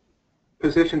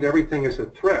positioned everything as a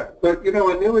threat. But, you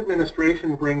know, a new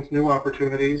administration brings new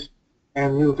opportunities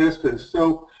and new vistas.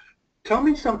 So tell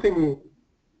me something,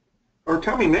 or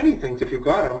tell me many things if you've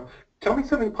got them. Tell me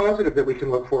something positive that we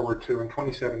can look forward to in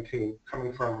 2017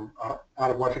 coming from out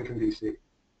of Washington, D.C.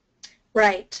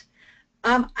 Right.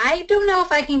 I don't know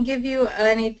if I can give you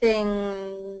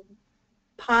anything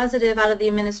positive out of the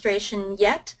administration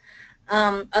yet,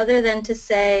 other than to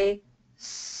say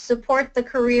support the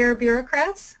career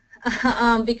bureaucrats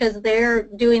because they're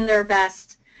doing their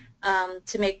best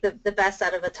to make the best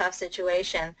out of a tough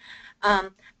situation.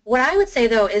 What I would say,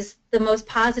 though, is the most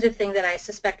positive thing that I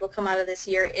suspect will come out of this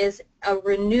year is a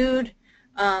renewed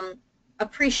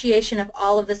appreciation of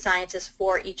all of the sciences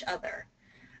for each other.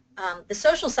 The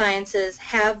social sciences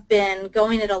have been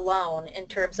going it alone in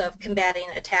terms of combating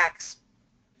attacks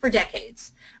for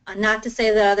decades. Not to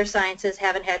say that other sciences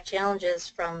haven't had challenges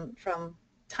from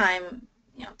time,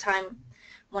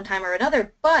 one time or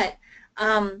another, but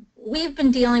we've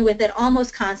been dealing with it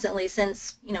almost constantly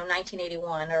since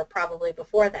 1981 or probably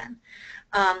before then.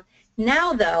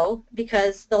 Now, though,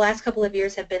 because the last couple of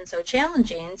years have been so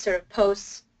challenging, sort of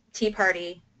post-Tea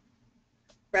Party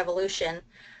revolution,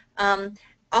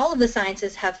 all of the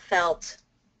sciences have felt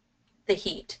the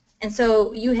heat. And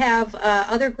so you have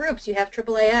other groups, you have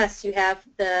AAAS, you have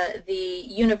the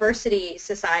university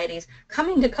societies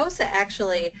coming to COSSA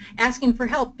actually asking for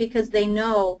help because they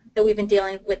know that we've been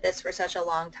dealing with this for such a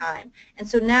long time. And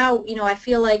so now, I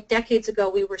feel like decades ago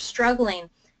we were struggling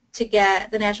to get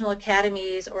the national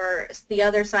academies or the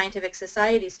other scientific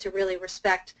societies to really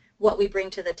respect what we bring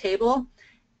to the table.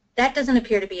 That doesn't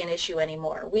appear to be an issue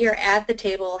anymore. We are at the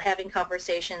table having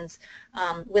conversations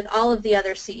with all of the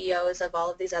other CEOs of all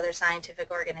of these other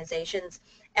scientific organizations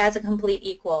as a complete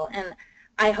equal. And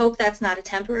I hope that's not a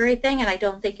temporary thing, and I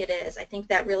don't think it is. I think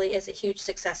that really is a huge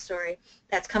success story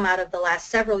that's come out of the last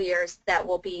several years that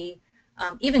will be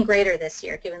even greater this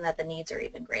year, given that the needs are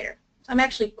even greater. So I'm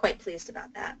actually quite pleased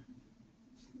about that.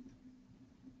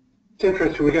 It's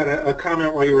interesting. We got a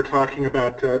comment while you were talking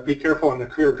about be careful on the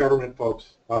career government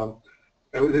folks.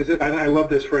 I love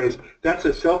this phrase. That's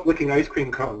a self-licking ice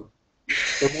cream cone.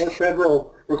 The more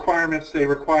federal requirements they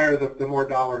require, the more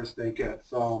dollars they get.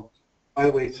 So, by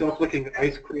the way, self-licking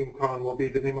ice cream cone will be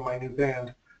the name of my new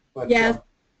band. But, yes.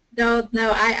 No,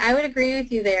 I would agree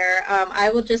with you there. I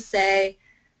will just say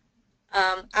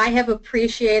I have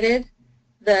appreciated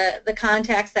the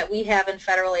contacts that we have in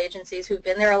federal agencies who've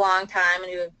been there a long time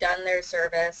and who have done their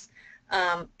service,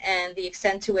 and the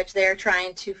extent to which they're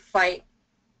trying to fight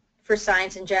for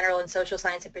science in general and social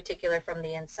science in particular from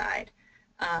the inside.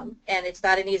 And it's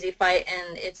not an easy fight,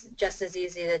 and it's just as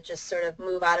easy to just sort of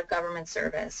move out of government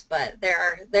service. But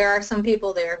there are some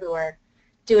people there who are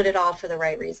doing it all for the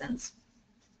right reasons.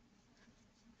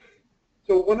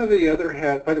 So one of the other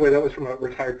hats, by the way, that was from a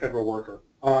retired federal worker.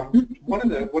 One of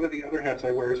the other hats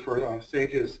I wear is for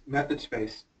SAGE's Method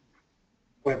Space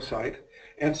website,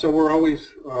 and so we're always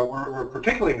we're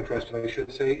particularly interested, I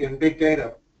should say, in big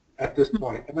data at this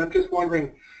point. And I'm just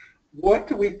wondering, what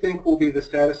do we think will be the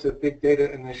status of big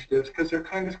data initiatives? Because they're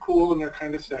kind of cool and they're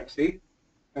kind of sexy,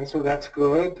 and so that's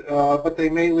good. But they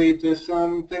may lead to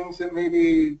some things that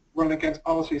maybe run against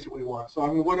policies that we want. So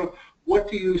I mean, what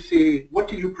do you see? What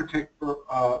do you predict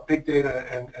for big data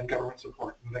and government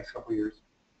support in the next couple of years?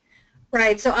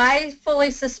 Right. So I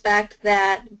fully suspect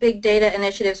that big data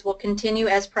initiatives will continue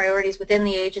as priorities within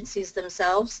the agencies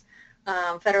themselves.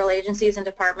 Federal agencies and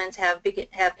departments have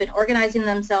been organizing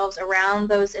themselves around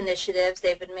those initiatives.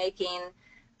 They've been making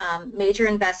major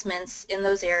investments in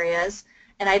those areas,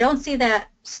 and I don't see that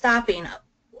stopping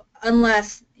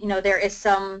unless there is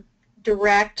some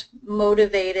direct,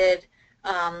 motivated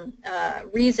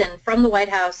reason from the White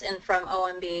House and from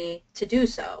OMB to do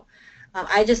so.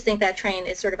 I just think that train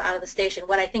is sort of out of the station.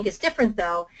 What I think is different,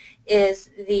 though, is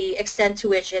the extent to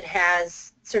which it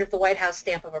has sort of the White House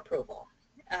stamp of approval.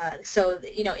 So,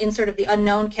 you know, in sort of the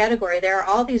unknown category, there are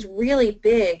all these really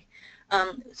big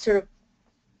sort of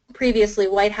previously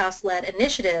White House-led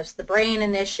initiatives, the BRAIN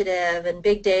initiative, and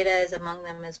big data is among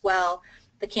them as well,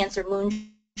 the Cancer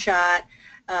Moonshot.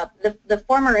 The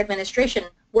former administration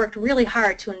worked really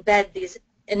hard to embed these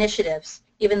initiatives,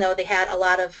 even though they had a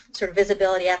lot of sort of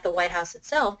visibility at the White House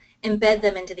itself, embed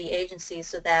them into the agencies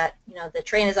so that, you know, the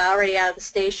train is already out of the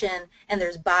station and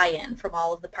there's buy-in from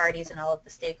all of the parties and all of the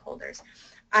stakeholders.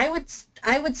 I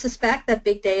would suspect that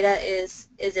big data is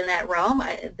in that realm.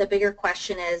 The bigger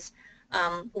question is,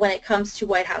 when it comes to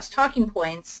White House talking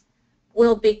points,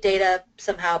 will big data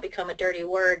somehow become a dirty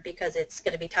word because it's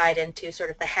going to be tied into sort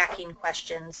of the hacking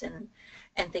questions and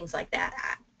things like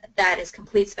that? That is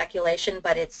complete speculation,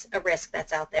 but it's a risk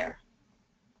that's out there.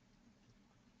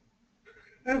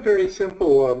 A very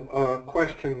simple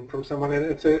question from someone, and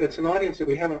it's an audience that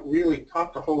we haven't really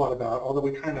talked a whole lot about, although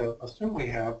we kind of assume we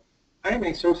have. I am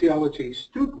a sociology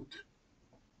student.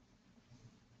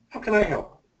 How can I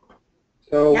help?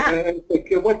 So, Yeah.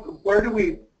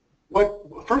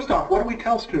 First off, what do we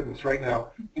tell students right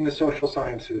now in the social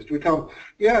sciences? Do we tell them,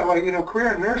 yeah, well, you know,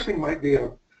 career in nursing might be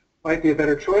a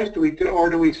better choice? Or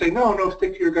do we say, no,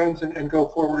 stick to your guns and go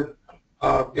forward?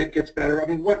 It gets better. I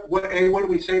mean, what do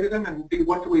we say to them, and B,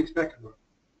 what do we expect of them?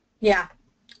 Yeah,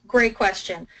 great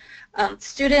question.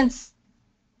 Students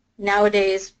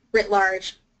nowadays, writ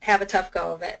large, have a tough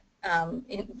go of it.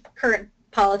 In current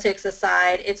politics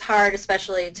aside, it's hard,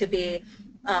 especially to be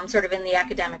sort of in the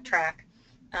academic track,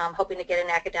 hoping to get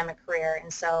an academic career.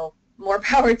 And so, more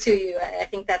power to you. I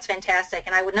think that's fantastic,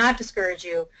 and I would not discourage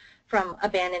you from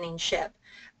abandoning ship.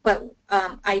 But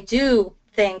I do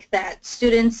think that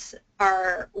students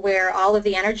are where all of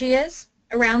the energy is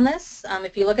around this.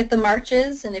 If you look at the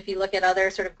marches and if you look at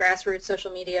other sort of grassroots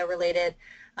social media related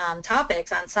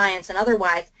topics on science and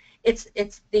otherwise,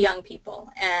 it's the young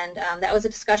people. And that was a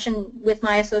discussion with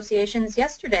my associations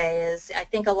yesterday. Is I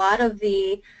think a lot of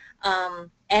the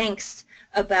angst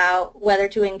about whether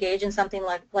to engage in something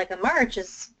like a march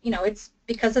is, you know, it's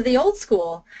because of the old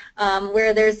school,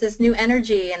 where there's this new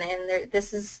energy and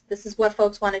this is what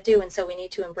folks want to do, and so we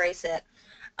need to embrace it.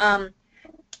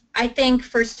 I think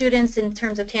for students, in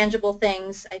terms of tangible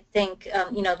things, I think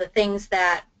you know, the things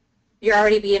that you're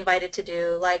already being invited to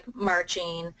do, like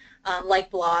marching, like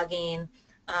blogging.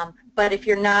 But if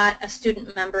you're not a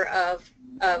student member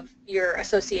of your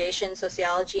association,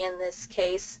 sociology in this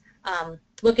case,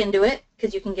 look into it,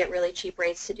 because you can get really cheap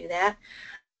rates to do that.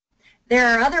 There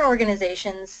are other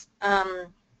organizations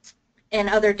and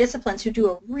other disciplines who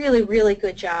do a really, really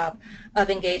good job of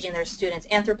engaging their students.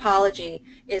 Anthropology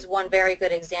is one very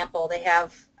good example. They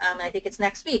have, I think it's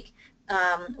next week,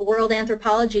 World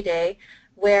Anthropology Day,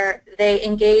 where they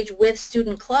engage with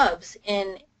student clubs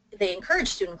they encourage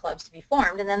student clubs to be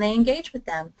formed, and then they engage with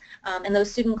them. And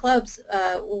those student clubs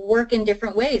work in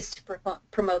different ways to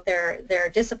promote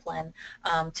their discipline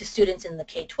to students in the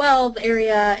K-12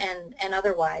 area and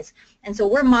otherwise. And so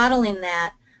we're modeling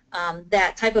that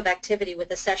type of activity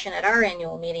with a session at our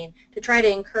annual meeting to try to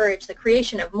encourage the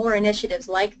creation of more initiatives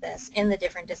like this in the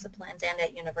different disciplines and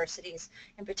at universities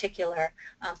in particular,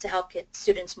 to help get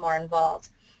students more involved.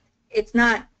 It's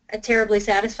not a terribly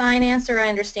satisfying answer, I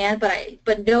understand,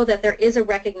 but know that there is a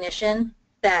recognition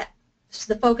that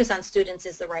the focus on students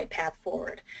is the right path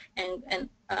forward, and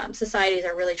societies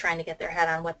are really trying to get their head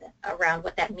on around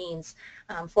what that means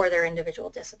for their individual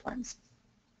disciplines.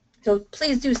 So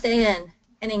please do stay in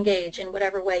and engage in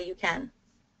whatever way you can.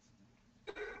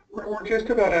 We're just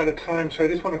about out of time, so I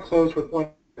just want to close with one,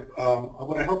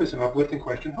 what I hope is an uplifting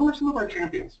question. Who are some of our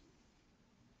champions?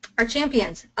 Our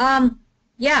champions.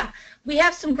 Yeah, we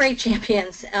have some great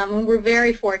champions. We're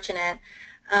very fortunate.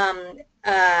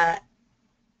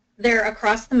 They're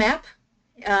across the map.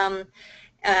 I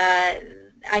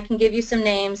can give you some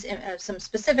names, some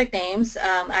specific names.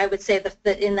 I would say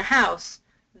that in the House,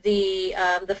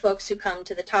 the folks who come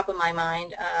to the top of my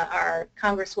mind are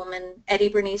Congresswoman Eddie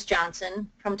Bernice Johnson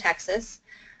from Texas.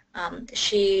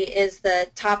 She is the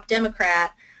top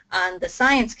Democrat on the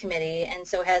Science Committee, and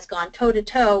so has gone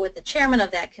toe-to-toe with the chairman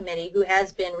of that committee, who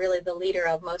has been really the leader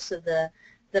of most of the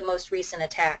most recent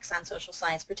attacks on social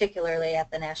science, particularly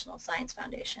at the National Science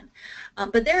Foundation.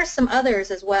 But there are some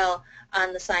others as well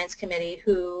on the Science Committee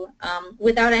who,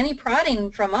 without any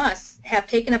prodding from us, have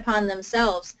taken upon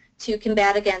themselves to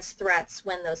combat against threats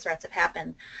when those threats have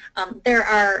happened.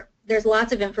 There's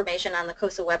lots of information on the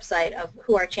COSSA website of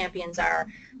who our champions are,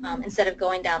 instead of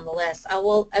going down the list. I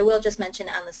will just mention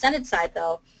on the Senate side,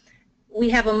 though, we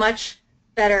have a much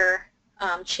better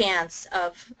chance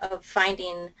of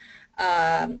finding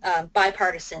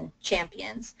bipartisan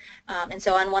champions. And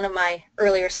so on one of my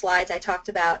earlier slides, I talked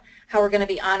about how we're going to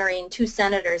be honoring 2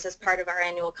 senators as part of our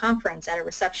annual conference at a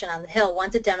reception on the Hill.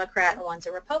 One's a Democrat and one's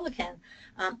a Republican.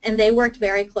 And they worked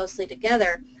very closely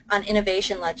together on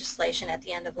innovation legislation at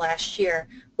the end of last year,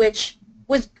 which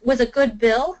was a good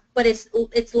bill, but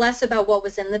it's less about what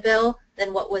was in the bill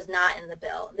than what was not in the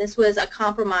bill. This was a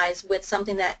compromise with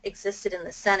something that existed in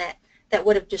the Senate that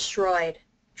would have destroyed,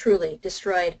 truly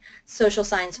destroyed, social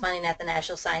science funding at the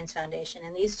National Science Foundation.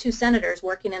 And these 2 senators,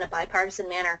 working in a bipartisan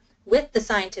manner with the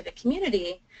scientific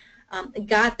community,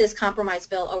 got this compromise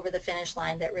bill over the finish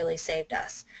line that really saved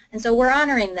us. And so we're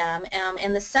honoring them,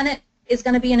 and the Senate is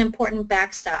going to be an important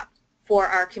backstop for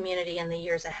our community in the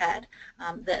years ahead.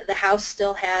 The House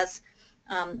still has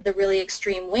the really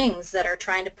extreme wings that are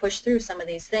trying to push through some of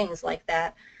these things like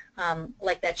that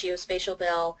geospatial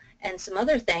bill and some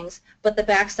other things, but the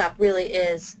backstop really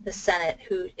is the Senate,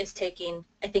 who is taking,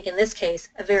 I think in this case,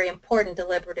 a very important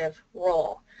deliberative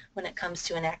role when it comes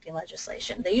to enacting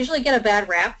legislation. They usually get a bad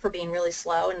rap for being really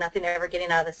slow and nothing ever getting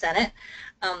out of the Senate,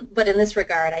 but in this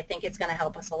regard I think it's going to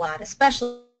help us a lot,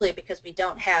 especially because we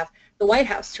don't have the White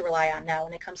House to rely on now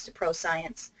when it comes to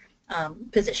pro-science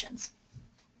positions.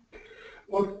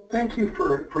 Well, thank you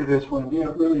for this, Wendy. I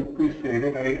really appreciate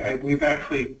it. We've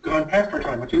actually gone past our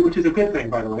time, which is a good thing,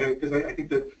 by the way, because I think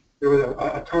that there was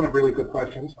a ton of really good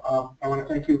questions. I want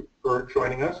to thank you for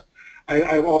joining us.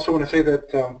 I also want to say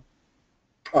that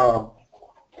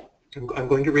I'm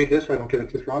going to read this so I don't get it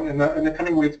just wrong. In the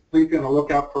coming weeks, please be on the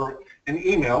lookout for an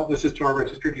email. This is to our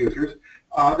registered users.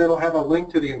 That'll have a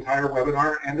link to the entire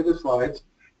webinar and to the slides.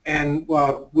 And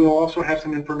we'll also have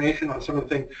some information on some of the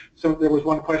things. So there was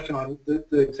one question on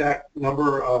the exact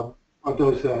number of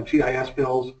those GIS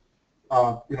bills,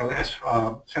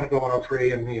 Senate Bill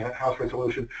 103 and the House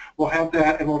resolution. We'll have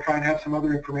that, and we'll try and have some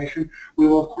other information. We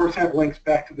will, of course, have links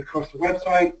back to the COSSA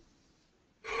website,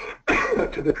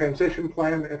 to the transition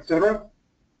plan, etc.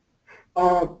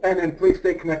 And then please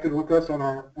stay connected with us on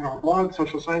our blog,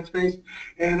 Social Science Space,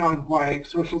 and on Why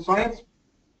Social Science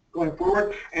going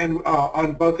forward, and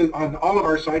on all of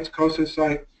our sites, COSSA's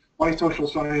site, Why Social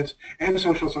Science, and the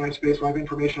Social Science Space. We'll have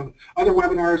information on other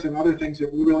webinars and other things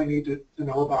that we really need to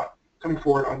know about coming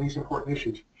forward on these important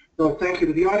issues. So thank you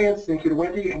to the audience, thank you to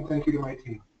Wendy, and thank you to my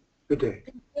team. Good day.